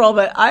liberal,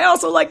 but I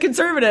also like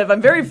conservative.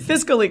 I'm very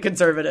fiscally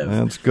conservative.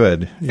 That's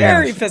good.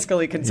 Very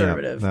fiscally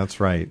conservative. Yeah,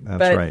 that's right.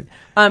 Right.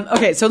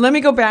 Okay, so let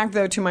me go back,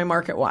 though, to my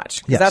Market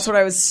Watch, because yes. that's what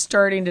I was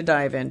starting to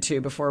dive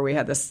into before we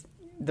had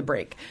the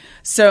break.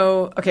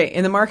 So, okay,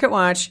 in the Market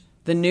Watch,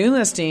 the new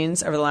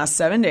listings over the last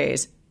 7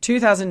 days,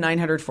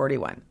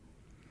 2,941.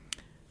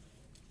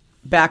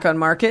 Back on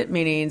market,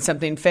 meaning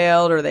something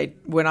failed or they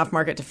went off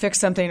market to fix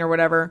something or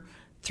whatever,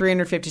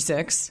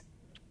 356.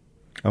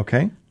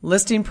 Okay.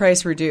 Listing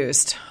price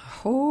reduced.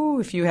 Oh,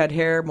 if you had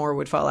hair, more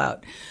would fall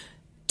out.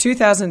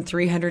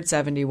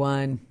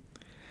 2,371.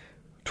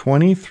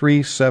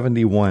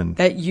 2,371.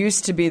 That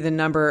used to be the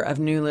number of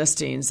new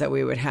listings that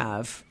we would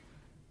have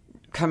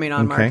coming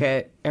on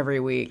market every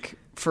week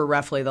for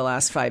roughly the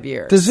last 5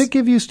 years. Does it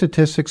give you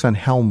statistics on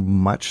how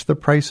much the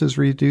price is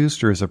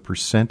reduced, or is a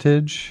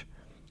percentage?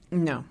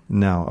 No.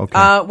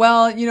 Okay.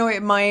 Well,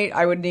 it might.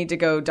 I would need to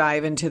go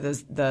dive into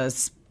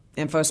the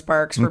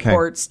InfoSparks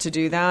reports to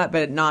do that,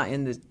 but not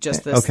in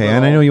just this. Okay,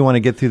 and I know you want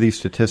to get through these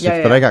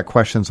statistics, but I got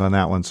questions on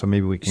that one, so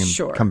maybe we can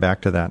come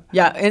back to that.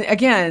 Yeah, and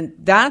again,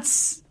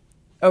 that's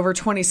over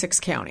 26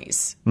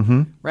 counties,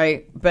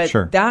 right? But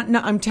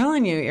I'm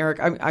telling you, Eric,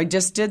 I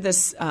just did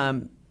this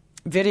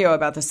video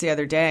about this the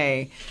other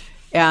day,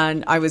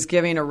 and I was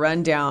giving a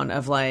rundown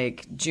of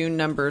like June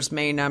numbers,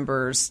 May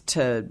numbers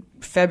to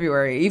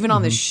February, even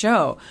on this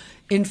show.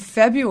 In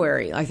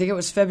February, I think it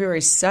was February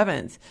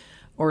 7th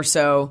or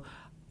so,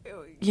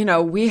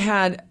 we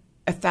had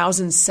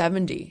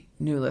 1,070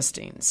 new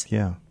listings.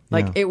 Yeah.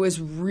 It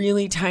was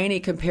really tiny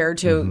compared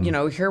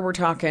to, here we're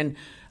talking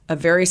a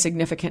very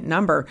significant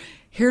number.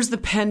 Here's the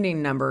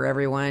pending number,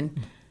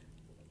 everyone.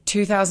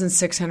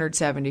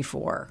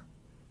 2,674.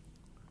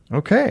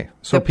 Okay.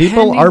 So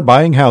people are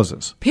buying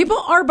houses. People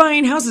are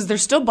buying houses. They're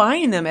still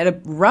buying them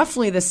at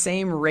roughly the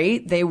same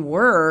rate they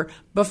were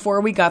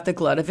before we got the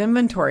glut of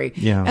inventory.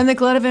 Yeah. And the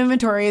glut of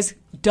inventory is,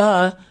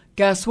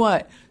 guess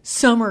what?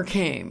 Summer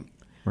came.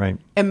 Right.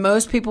 And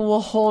most people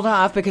will hold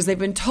off because they've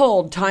been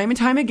told time and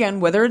time again,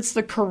 whether it's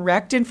the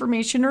correct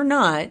information or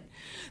not,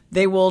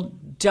 they will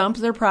dump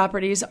their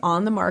properties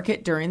on the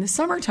market during the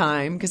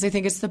summertime because they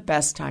think it's the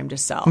best time to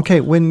sell. Okay.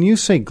 When you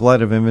say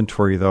glut of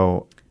inventory,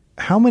 though,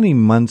 how many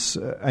months?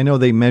 I know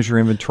they measure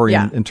inventory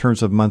in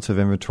terms of months of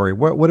inventory.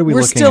 What are we looking at?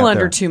 We're still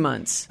under there? 2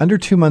 months. Under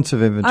 2 months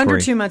of inventory. Under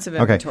 2 months of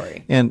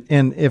inventory. Okay.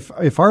 And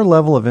if our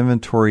level of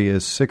inventory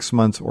is 6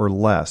 months or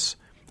less,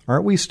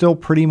 aren't we still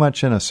pretty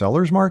much in a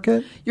seller's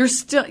market? You're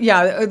still,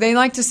 they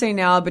like to say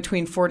now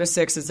between 4 to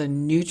 6 is a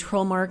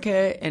neutral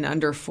market and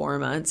under 4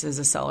 months is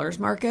a seller's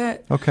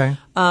market. Okay.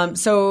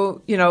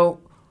 So,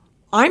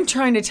 I'm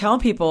trying to tell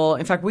people,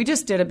 in fact, we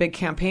just did a big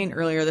campaign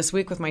earlier this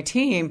week with my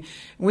team.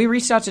 We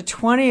reached out to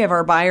 20 of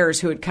our buyers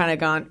who had kind of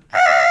gone,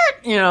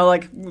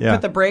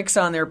 put the brakes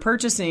on their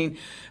purchasing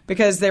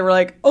because they were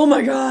like, oh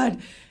my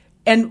God.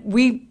 And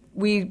we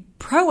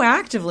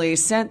proactively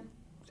sent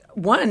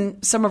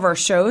some of our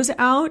shows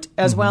out,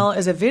 as well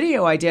as a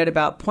video I did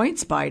about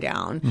points buy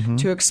down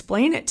to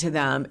explain it to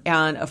them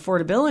and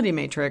affordability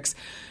matrix,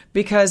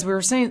 because we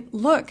were saying,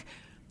 look,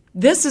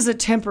 this is a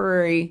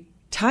temporary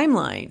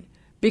timeline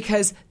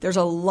because there's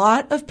a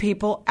lot of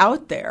people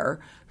out there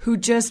who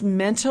just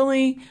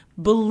mentally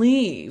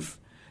believe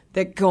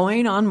that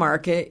going on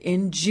market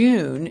in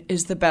June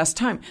is the best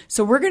time.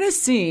 So we're going to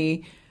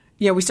see,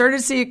 we started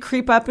to see it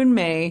creep up in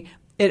May.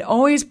 It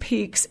always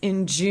peaks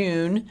in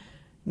June.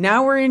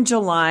 Now we're in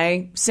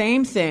July,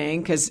 same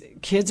thing, because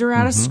kids are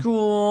out of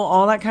school,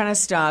 all that kind of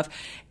stuff.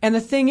 And the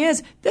thing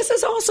is, this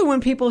is also when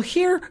people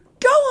here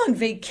go on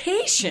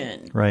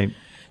vacation. Right.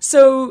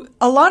 So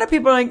a lot of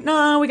people are like,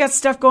 no, we got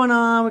stuff going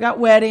on. We got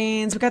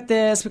weddings. We got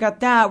this. We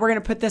got that. We're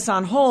going to put this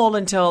on hold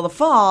until the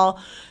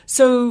fall.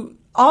 So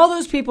all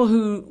those people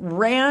who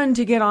ran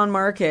to get on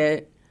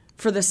market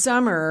for the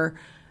summer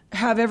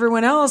have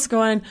everyone else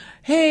going,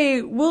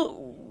 hey,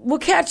 we'll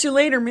catch you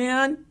later,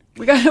 man.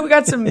 We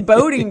got some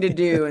boating to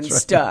do and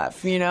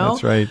stuff,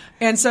 That's right.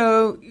 And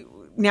so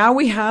now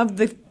we have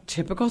the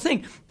typical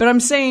thing. But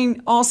I'm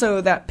saying also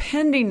that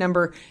pending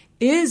number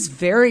is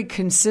very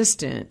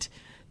consistent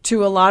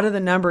to a lot of the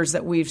numbers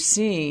that we've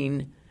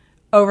seen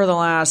over the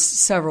last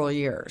several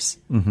years.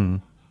 Mm-hmm.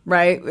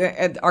 Right?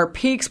 At our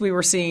peaks, we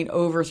were seeing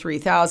over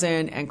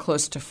 3,000 and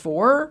close to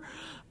 4.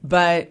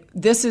 But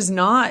this is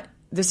not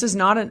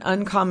an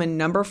uncommon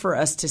number for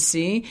us to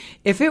see.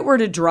 If it were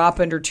to drop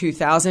under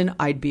 2,000,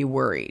 I'd be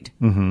worried.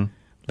 Mm-hmm.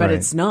 But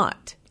it's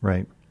not.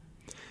 Right.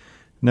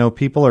 No,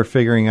 people are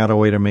figuring out a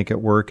way to make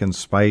it work in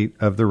spite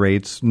of the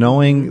rates,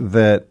 knowing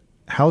that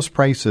house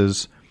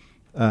prices,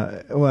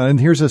 and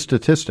here's a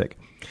statistic.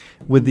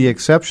 With the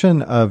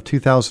exception of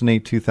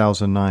 2008,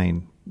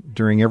 2009,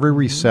 during every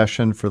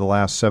recession for the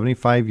last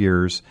 75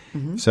 years,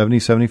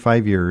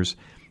 75 years,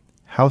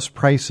 house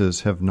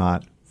prices have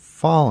not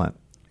fallen.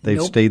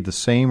 They've stayed the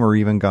same or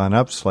even gone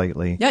up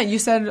slightly. Yeah, you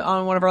said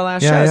on one of our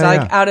last shows,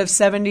 out of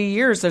 70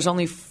 years, there's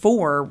only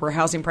 4 where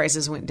housing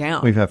prices went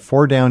down. We've had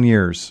 4 down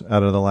years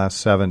out of the last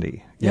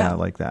 70. Yeah,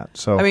 like that.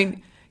 So I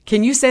mean,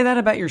 can you say that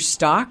about your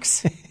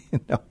stocks?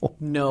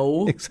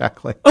 No.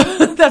 Exactly.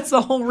 That's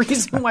the whole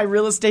reason why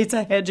real estate's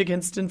a hedge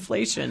against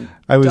inflation.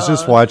 I was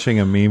just watching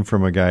a meme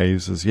from a guy who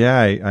says,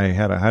 I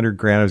had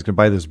 $100,000. I was going to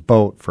buy this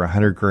boat for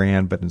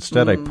 $100,000, but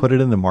instead I put it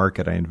in the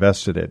market. I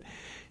invested it.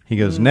 He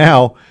goes,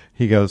 now,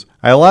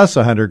 I lost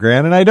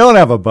 $100,000 and I don't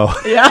have a boat.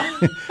 Yeah.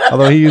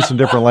 Although he used some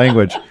different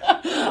language.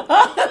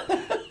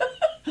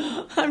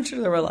 I'm sure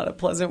there were a lot of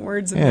pleasant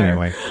words in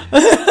there.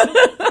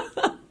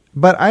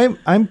 But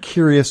I'm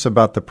curious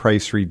about the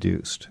price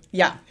reduced.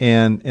 Yeah.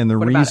 And the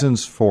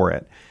reasons for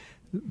it.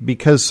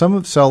 Because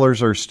some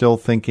sellers are still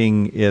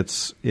thinking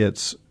it's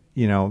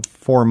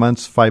 4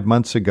 months, 5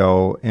 months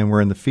ago, and we're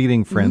in the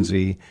feeding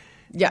frenzy.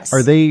 Yes.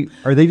 Are they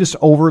just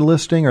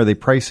overlisting? Are they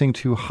pricing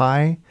too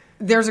high?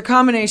 There's a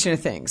combination of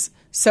things.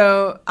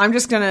 So I'm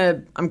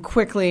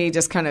quickly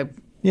just kind of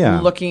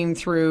looking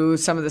through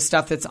some of the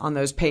stuff that's on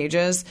those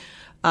pages.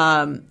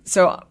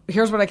 So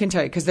here's what I can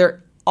tell you, because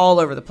they're all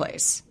over the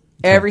place.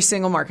 Okay. Every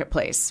single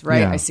marketplace,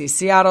 right? Yeah. I see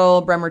Seattle,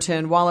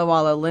 Bremerton, Walla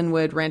Walla,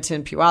 Linwood,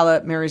 Renton,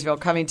 Puyallup, Marysville,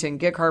 Covington,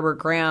 Gig Harbor,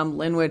 Graham,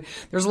 Linwood.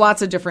 There's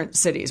lots of different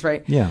cities,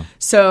 right? Yeah.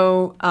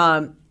 So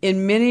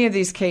in many of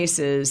these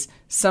cases,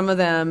 some of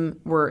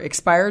them were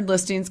expired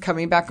listings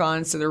coming back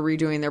on, so they're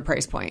redoing their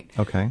price point.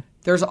 Okay.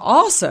 There's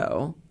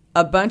also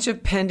a bunch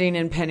of pending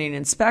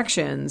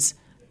inspections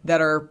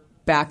that are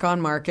back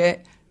on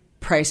market,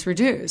 price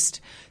reduced.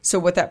 So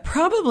what that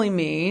probably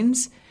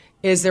means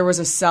is there was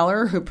a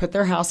seller who put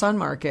their house on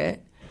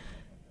market,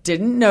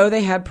 didn't know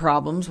they had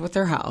problems with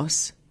their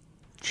house.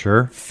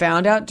 Sure.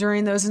 Found out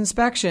during those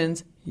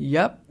inspections,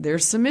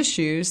 there's some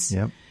issues.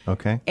 Yep.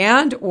 Okay.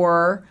 And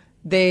or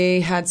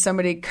they had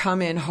somebody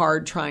come in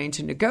hard trying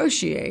to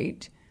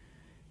negotiate,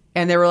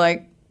 and they were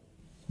like,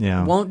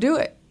 won't do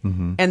it.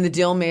 Mm-hmm. And the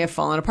deal may have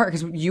fallen apart.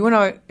 Because you and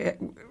I,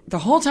 the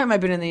whole time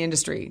I've been in the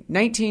industry,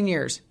 19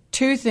 years,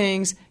 2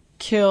 things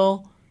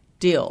kill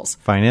deals.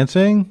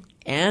 Financing?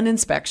 And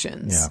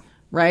inspections. Yeah.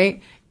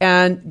 Right?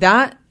 And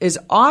that is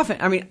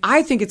often,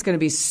 I think it's going to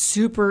be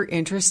super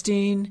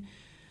interesting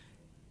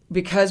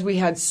because we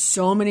had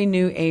so many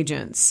new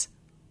agents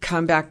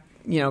come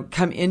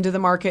into the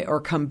market or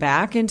come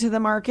back into the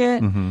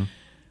market,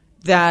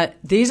 that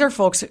these are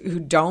folks who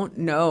don't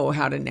know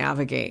how to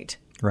navigate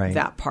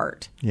that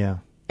part. Yeah.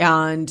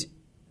 And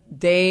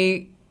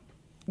they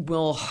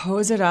will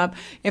hose it up.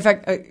 In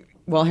fact,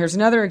 here's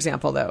another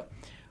example, though.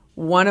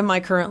 One of my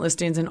current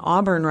listings in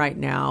Auburn right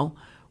now,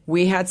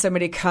 we had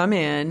somebody come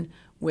in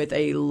with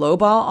a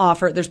lowball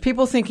offer. There's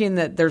people thinking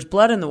that there's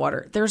blood in the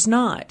water. There's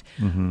not.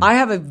 Mm-hmm. I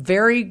have a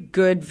very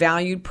good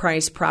valued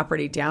price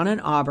property down in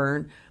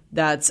Auburn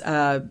that's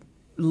a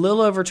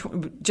little over,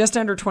 just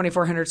under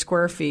 2,400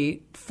 square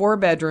feet,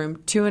 4-bedroom,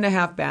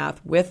 2.5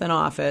 bath with an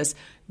office,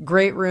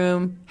 great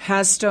room,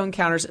 has stone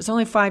counters. It's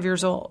only 9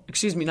 years old.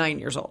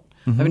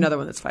 Mm-hmm. I have another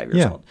one that's 5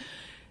 years old.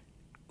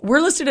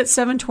 We're listed at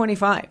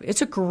 $725,000.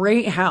 It's a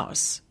great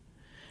house.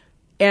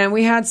 And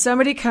we had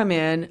somebody come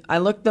in. I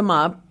looked them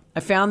up. I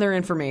found their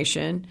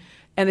information.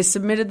 And they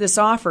submitted this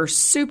offer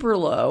super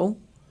low.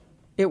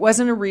 It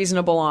wasn't a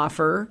reasonable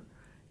offer.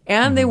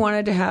 And they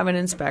wanted to have an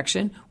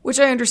inspection, which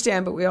I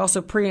understand, but we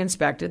also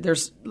pre-inspected.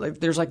 There's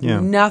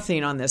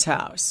nothing on this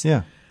house.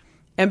 Yeah.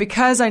 And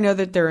because I know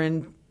that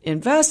they're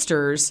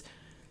investors,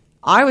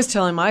 I was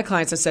telling my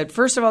clients, I said,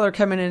 first of all, they're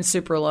coming in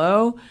super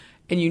low,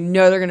 and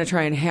they're going to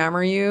try and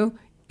hammer you.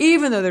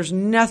 Even though there's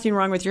nothing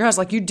wrong with your house,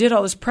 like you did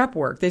all this prep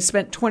work. They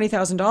spent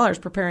 $20,000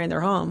 preparing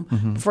their home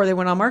before they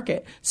went on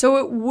market. So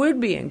it would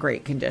be in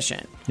great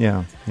condition.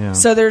 Yeah, yeah.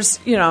 So there's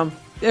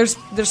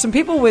some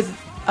people with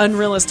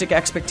unrealistic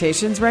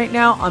expectations right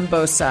now on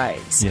both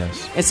sides.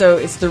 Yes. And so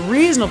it's the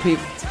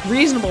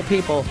reasonable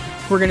people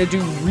who are going to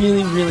do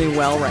really, really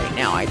well right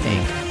now, I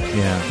think.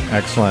 Yeah,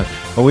 excellent.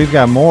 Well, we've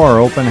got more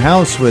Open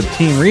House with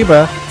Team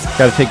Reba.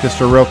 Got to take this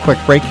to a real quick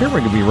break here. We're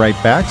going to be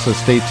right back, so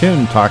stay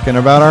tuned. Talking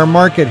about our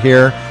market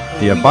here.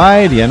 Do you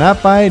buy? Do you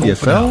not buy? Do you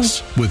sell? Open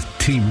House with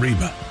Team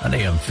Reba on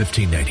AM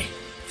 1590.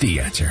 The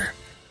Answer.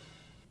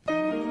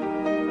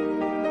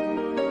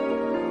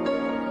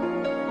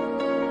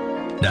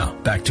 Now,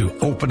 back to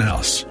Open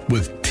House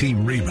with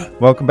Team Reba.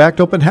 Welcome back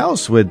to Open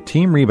House with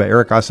Team Reba.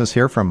 Eric Osnes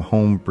here from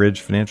Home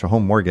Bridge Financial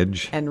Home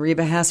Mortgage. And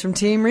Reba Haas from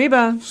Team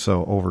Reba.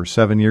 So over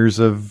 7 years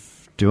of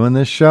doing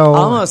this show.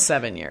 Almost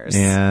 7 years.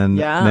 And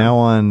now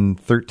on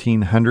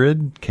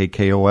 1300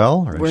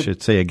 KKOL, or I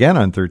should say again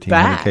on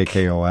 1300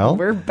 KKOL.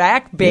 We're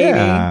back, baby.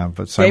 Yeah,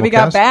 but baby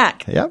got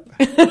back. Yep.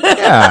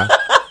 Yeah.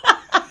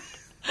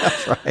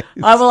 That's right.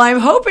 Well, I'm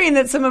hoping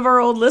that some of our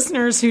old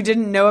listeners who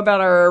didn't know about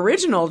our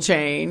original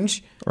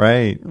change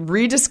Right.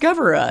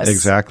 Rediscover us.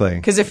 Exactly.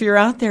 Because if you're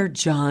out there,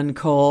 John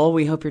Cole,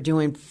 we hope you're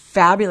doing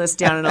fabulous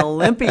down in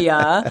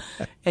Olympia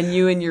and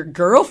you and your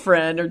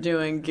girlfriend are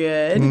doing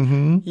good.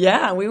 Mm-hmm.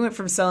 Yeah, we went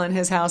from selling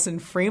his house in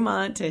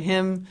Fremont to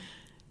him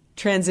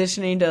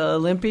transitioning to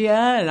Olympia,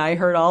 and I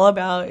heard all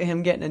about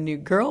him getting a new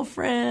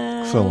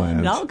girlfriend. Excellent.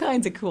 And all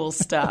kinds of cool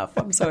stuff.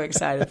 I'm so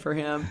excited for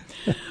him.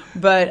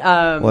 But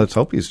let's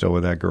hope he's still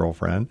with that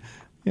girlfriend.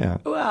 Yeah.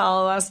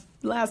 Well,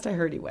 last I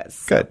heard he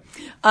was. Good.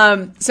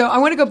 So I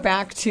want to go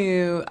back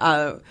to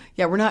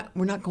we're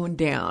not going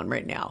down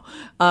right now.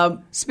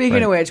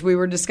 Speaking of which, we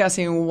were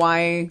discussing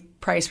why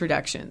price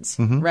reductions,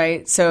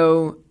 right?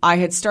 So I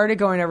had started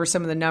going over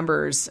some of the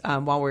numbers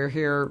while we were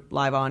here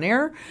live on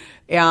air,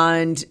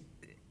 and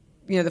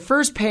the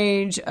first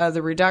page of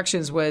the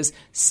reductions was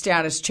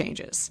status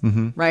changes,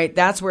 right?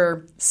 That's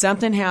where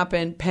something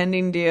happened,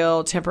 pending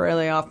deal,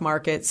 temporarily off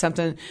market,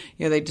 something,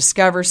 they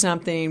discover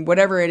something,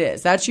 whatever it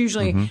is. That's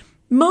usually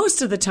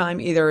most of the time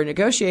either a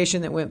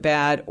negotiation that went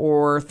bad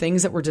or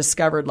things that were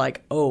discovered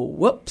like, oh,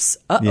 whoops,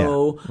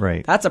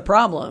 right. That's a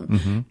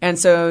problem. And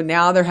so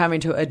now they're having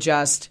to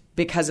adjust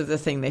because of the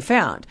thing they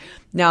found.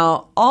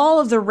 Now, all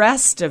of the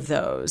rest of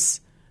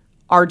those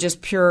are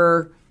just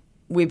pure,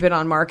 we've been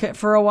on market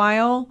for a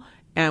while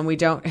and we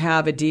don't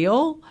have a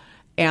deal.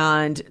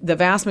 And the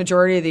vast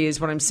majority of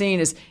these, what I'm seeing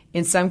is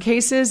in some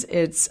cases,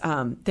 it's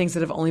things that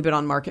have only been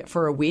on market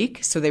for a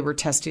week. So they were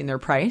testing their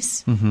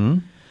price.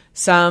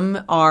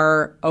 Some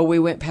are, we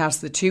went past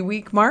the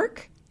 2-week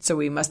mark. So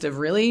we must have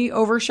really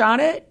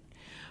overshot it.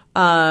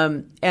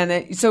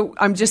 So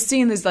I'm just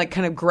seeing these like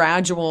kind of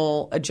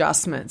gradual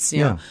adjustments.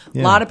 A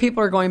lot of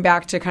people are going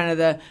back to kind of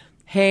the,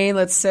 hey,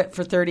 let's sit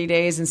for 30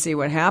 days and see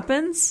what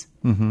happens.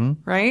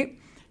 Right?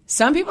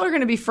 Some people are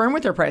going to be firm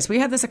with their price. We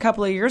had this a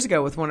couple of years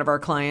ago with one of our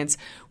clients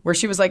where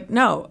she was like,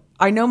 no,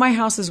 I know my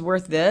house is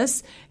worth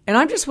this, and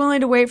I'm just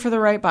willing to wait for the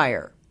right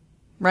buyer,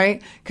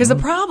 right? Because the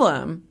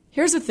problem,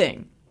 here's the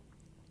thing.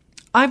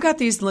 I've got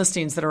these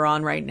listings that are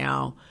on right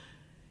now,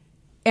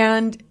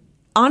 and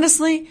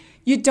honestly,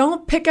 you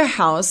don't pick a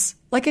house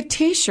like a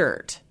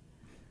T-shirt.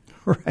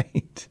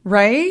 Right.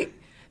 Right?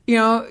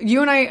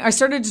 You and I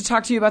started to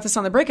talk to you about this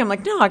on the break. I'm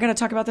like, no, I got to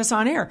talk about this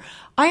on air.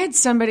 I had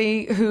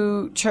somebody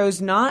who chose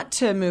not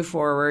to move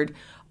forward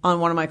on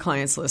one of my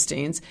clients'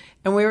 listings.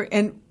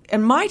 And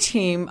and my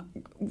team,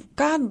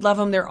 God love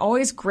them, they're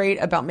always great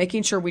about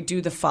making sure we do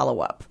the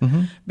follow-up.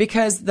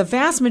 Because the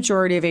vast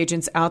majority of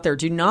agents out there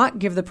do not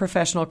give the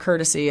professional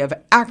courtesy of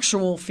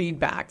actual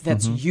feedback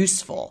that's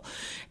useful.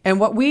 And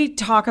what we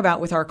talk about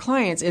with our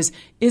clients is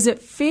it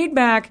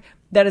feedback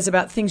that is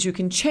about things you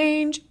can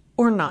change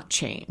or not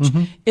change?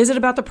 Is it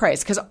about the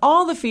price? Because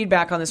all the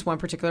feedback on this one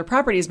particular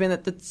property has been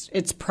that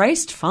it's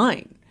priced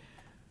fine,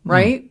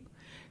 right?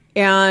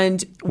 And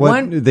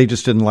they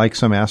just didn't like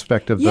some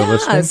aspect of the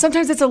listing? Yeah,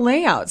 sometimes it's a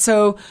layout.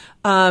 So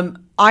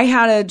I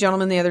had a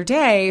gentleman the other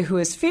day who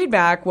his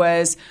feedback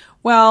was,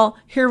 well,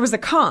 here was the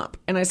comp.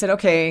 And I said,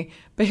 okay,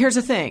 but here's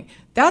the thing.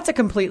 That's a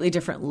completely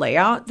different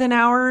layout than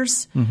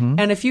ours. And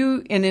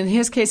and in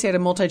his case, he had a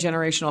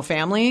multi-generational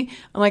family.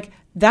 I'm like,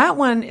 that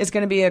one is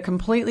going to be a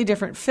completely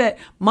different fit.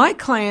 My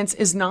clients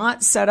is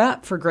not set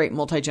up for great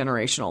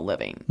multi-generational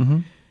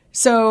living.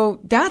 So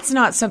that's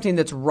not something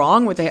that's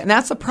wrong with it. And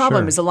that's the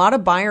problem is a lot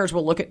of buyers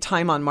will look at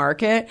time on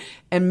market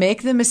and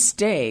make the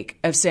mistake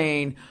of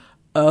saying,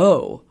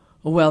 oh,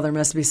 well, there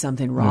must be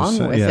something wrong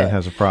with it. Yeah, it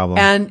has a problem.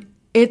 And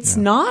it's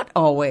not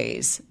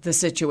always the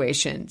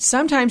situation.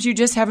 Sometimes you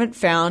just haven't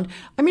found,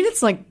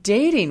 it's like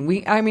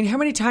dating. How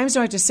many times do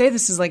I have to say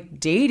this is like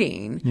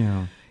dating?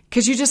 Yeah.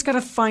 Because you just got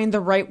to find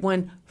the right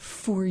one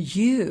for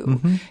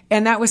you.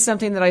 And that was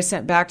something that I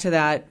sent back to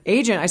that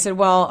agent. I said,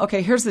 well,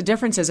 okay, here's the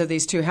differences of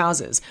these two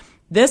houses.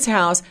 This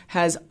house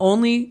has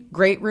only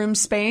great room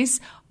space,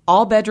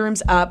 all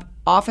bedrooms up,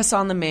 office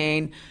on the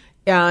main,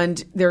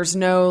 and there's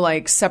no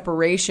like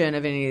separation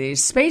of any of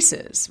these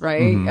spaces,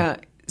 right?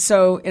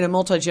 So in a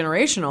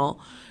multi-generational,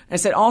 I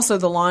said also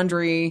the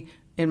laundry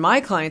in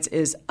my clients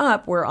is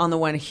up, where on the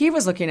one he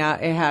was looking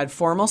at, it had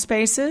formal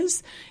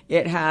spaces.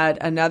 It had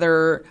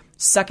another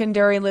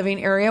secondary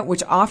living area,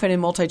 which often in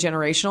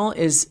multi-generational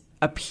is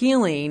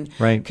appealing,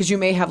 right? Because you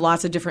may have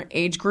lots of different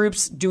age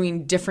groups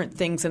doing different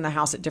things in the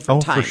house at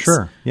different times. For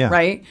sure. Yeah.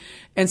 Right.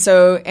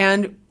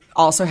 And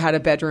also had a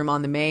bedroom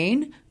on the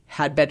main,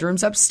 had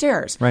bedrooms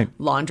upstairs, right?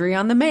 Laundry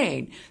on the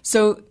main.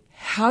 So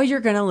how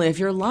you're going to live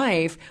your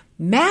life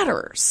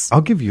matters.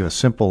 I'll give you a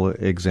simple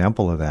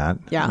example of that.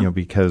 Yeah.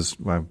 Because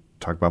I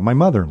talk about my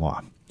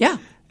mother-in-law. Yeah.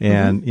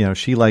 And,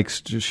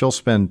 she'll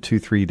spend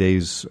 2-3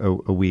 days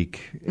a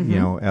week,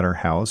 at her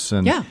house.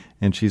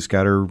 And she's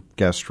got her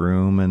guest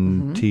room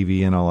and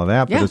TV and all of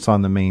that, but it's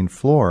on the main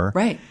floor.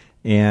 Right.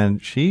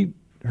 And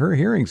her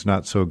hearing's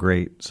not so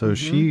great. So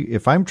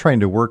if I'm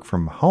trying to work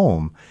from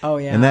home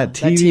and that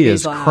TV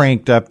is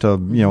cranked up to,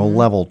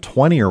 level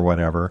 20 or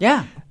whatever.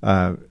 Yeah.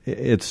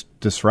 it's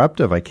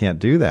disruptive. I can't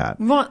do that.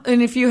 Well,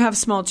 and if you have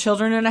small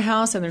children in a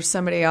house and there's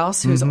somebody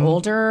else who's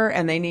older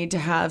and they need to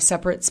have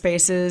separate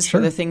spaces for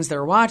the things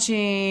they're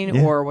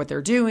watching or what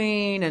they're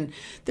doing, and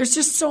there's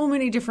just so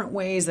many different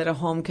ways that a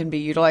home can be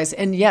utilized.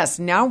 And yes,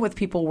 now with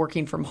people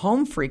working from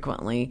home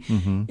frequently,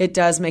 it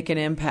does make an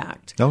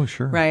impact. Oh,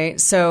 sure. Right?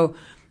 So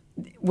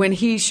when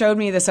he showed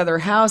me this other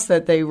house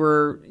that they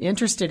were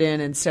interested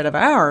in instead of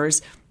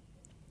ours,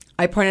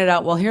 I pointed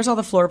out, well, here's all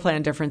the floor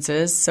plan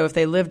differences. So if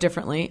they live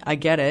differently, I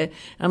get it.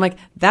 And I'm like,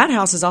 that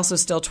house is also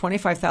still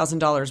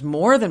 $25,000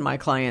 more than my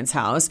client's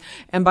house.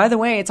 And by the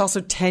way, it's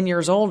also 10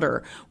 years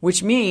older,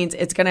 which means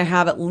it's going to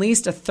have at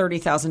least a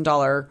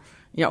 $30,000,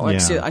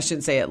 I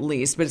shouldn't say at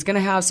least, but it's going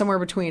to have somewhere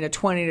between a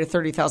 $20,000 to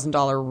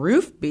 $30,000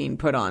 roof being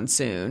put on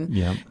soon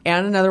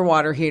and another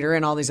water heater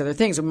and all these other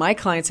things. And my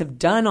clients have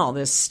done all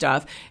this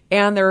stuff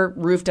and their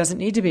roof doesn't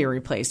need to be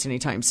replaced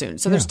anytime soon.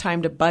 So there's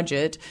time to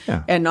budget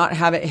and not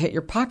have it hit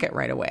your pocket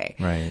right away.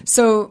 Right.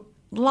 So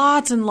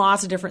lots and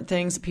lots of different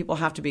things that people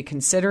have to be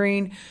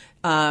considering.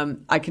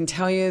 I can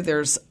tell you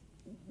there's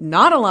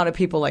not a lot of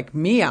people like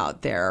me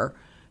out there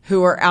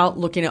who are out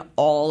looking at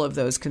all of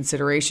those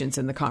considerations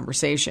in the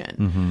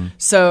conversation.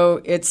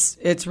 So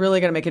it's really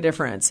going to make a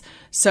difference.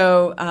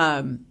 So,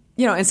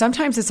 and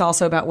sometimes it's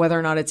also about whether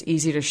or not it's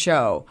easy to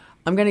show.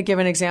 I'm going to give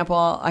an example.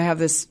 I have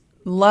this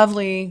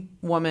lovely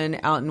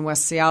woman out in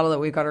West Seattle that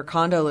we've got her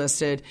condo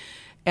listed.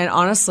 And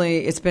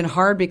honestly, it's been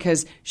hard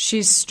because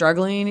she's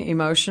struggling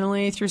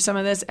emotionally through some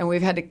of this, and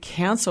we've had to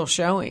cancel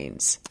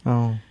showings.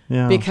 Oh,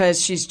 yeah.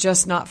 Because she's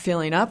just not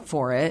feeling up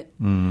for it.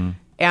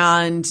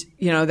 And,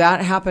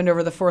 that happened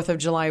over the 4th of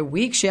July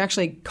week. She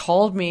actually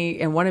called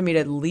me and wanted me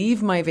to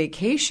leave my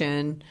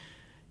vacation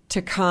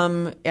to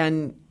come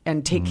and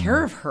take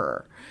care of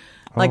her.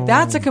 Like,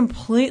 that's a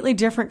completely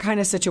different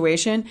kind of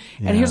situation.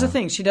 Yeah. And here's the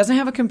thing. She doesn't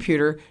have a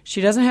computer. She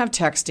doesn't have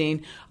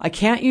texting. I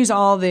can't use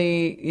all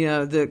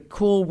the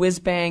cool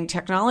whiz-bang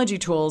technology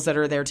tools that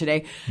are there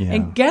today. Yeah.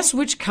 And guess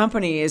which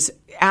company is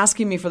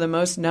asking me for the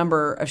most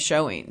number of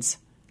showings?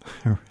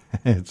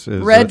 It's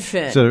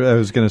Redfin. So I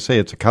was going to say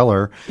it's a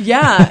color.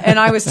 Yeah, and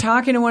I was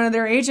talking to one of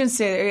their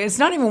agents. It's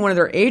not even one of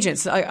their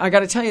agents. I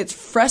got to tell you, it's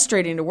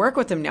frustrating to work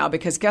with them now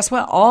because guess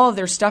what? All of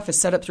their stuff is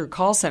set up through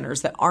call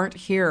centers that aren't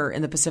here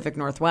in the Pacific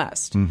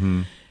Northwest.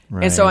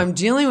 Right. And so I'm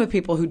dealing with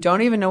people who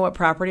don't even know what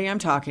property I'm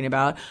talking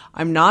about.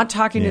 I'm not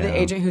talking to the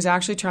agent who's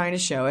actually trying to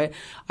show it.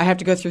 I have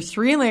to go through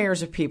 3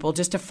 layers of people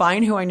just to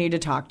find who I need to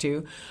talk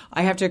to.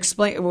 I have to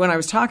explain when I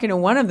was talking to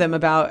one of them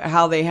about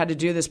how they had to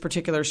do this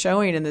particular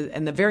showing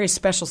and the very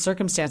special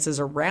circumstances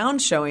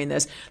around showing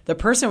this. The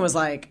person was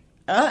like,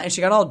 and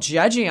she got all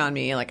judgy on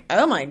me, like,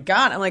 oh my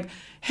God. I'm like,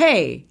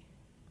 hey,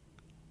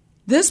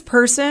 this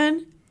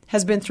person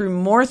has been through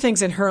more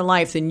things in her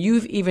life than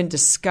you've even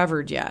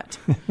discovered yet.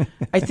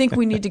 I think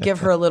we need to give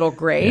her a little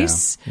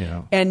grace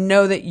and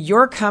know that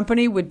your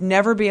company would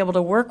never be able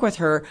to work with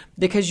her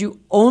because you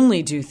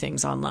only do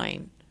things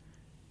online.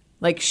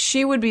 Like,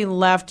 she would be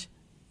left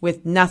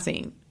with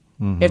nothing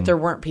if there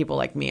weren't people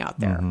like me out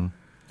there.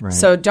 Right.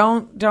 So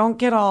don't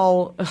get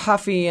all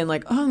huffy and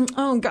like,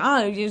 oh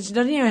God, it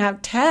doesn't even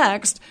have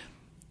text.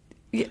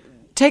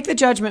 Take the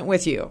judgment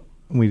with you.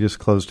 We just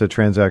closed a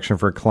transaction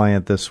for a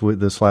client this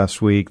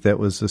last week that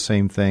was the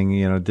same thing,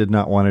 did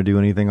not want to do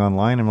anything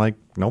online. I'm like,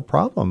 no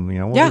problem.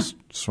 We'll just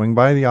swing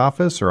by the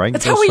office or I can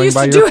That's just how we swing used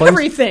by to your do place.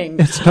 Everything.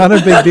 It's not a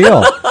big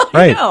deal.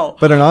 Right. know.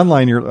 But an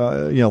online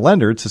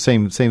lender, it's the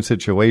same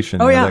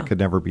situation. Oh, yeah. That could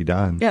never be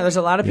done. Yeah, there's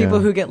a lot of people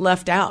who get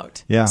left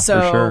out. Yeah, so,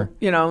 for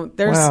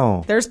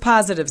sure. There's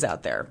positives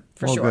out there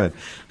for sure. Good.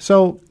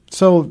 So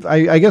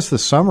I guess the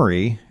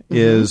summary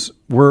is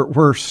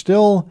we're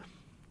still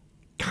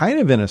kind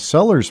of in a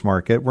seller's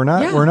market. We're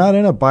not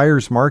in a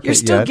buyer's market yet.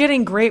 You're still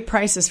getting great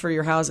prices for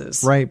your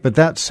houses. Right. But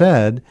that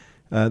said,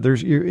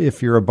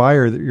 if you're a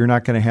buyer, you're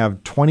not going to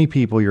have 20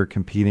 people you're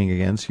competing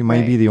against. You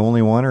might be the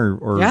only one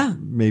or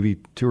maybe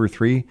 2 or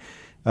 3.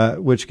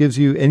 Which gives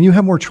you, and you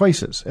have more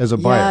choices as a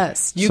buyer.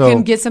 Yes, you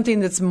can get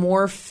something that's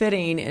more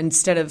fitting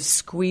instead of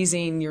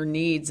squeezing your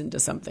needs into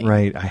something.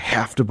 Right. I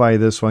have to buy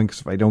this one because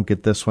if I don't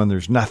get this one,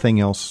 there's nothing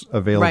else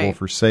available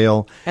for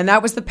sale. And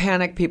that was the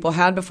panic people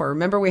had before.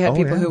 Remember, we had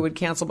people who would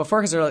cancel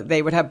before because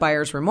they would have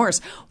buyer's remorse.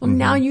 Well,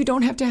 now you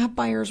don't have to have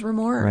buyer's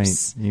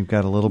remorse. Right. You've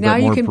got a little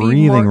bit more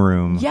breathing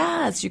room.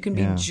 Yes, you can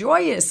be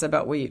joyous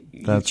about what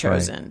you've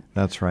chosen. Right.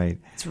 That's right.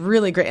 It's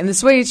really great. And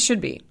this way it should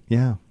be.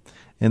 Yeah.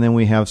 And then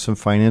we have some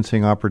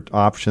financing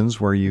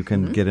options where you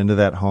can get into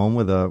that home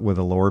with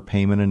a lower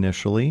payment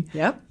initially.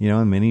 Yep.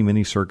 In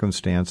many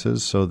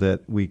circumstances, so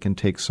that we can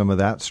take some of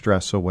that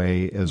stress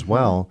away as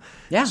well.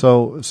 Yeah.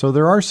 So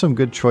there are some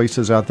good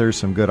choices out there,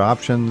 some good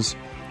options.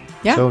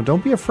 Yeah. So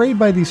don't be afraid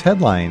by these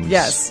headlines.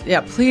 Yes.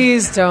 Yeah.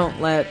 Please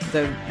don't let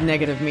the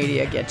negative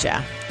media get you.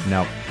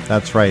 No,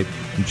 that's right.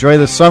 Enjoy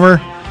the summer.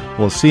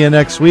 We'll see you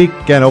next week.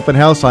 Again, open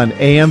house on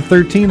AM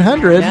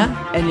 1300.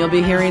 Yeah, and you'll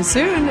be hearing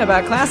soon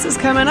about classes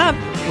coming up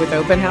with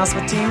Open House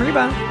with Team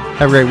Reba.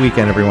 Have a great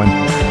weekend, everyone.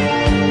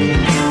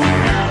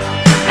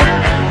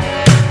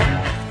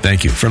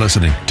 Thank you for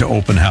listening to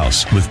Open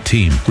House with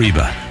Team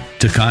Reba.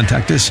 To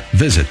contact us,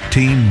 visit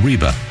Team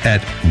Reba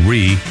at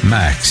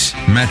RE/MAX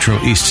Metro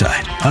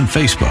Eastside on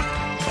Facebook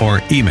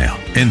or email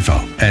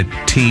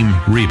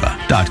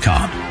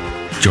info@teamreba.com.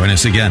 Join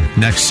us again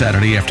next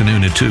Saturday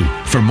afternoon at 2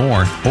 for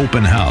more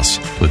Open House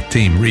with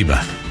Team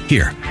Reba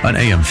here on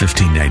AM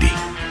 1590.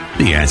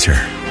 The Answer. Our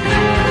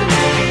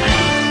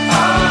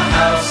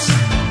house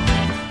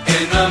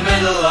in the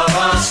middle of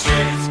our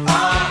streets.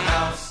 Our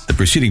house. The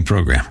preceding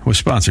program was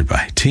sponsored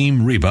by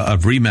Team Reba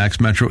of RE/MAX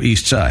Metro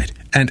Eastside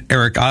and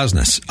Eric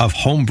Osnes of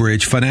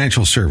Homebridge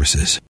Financial Services.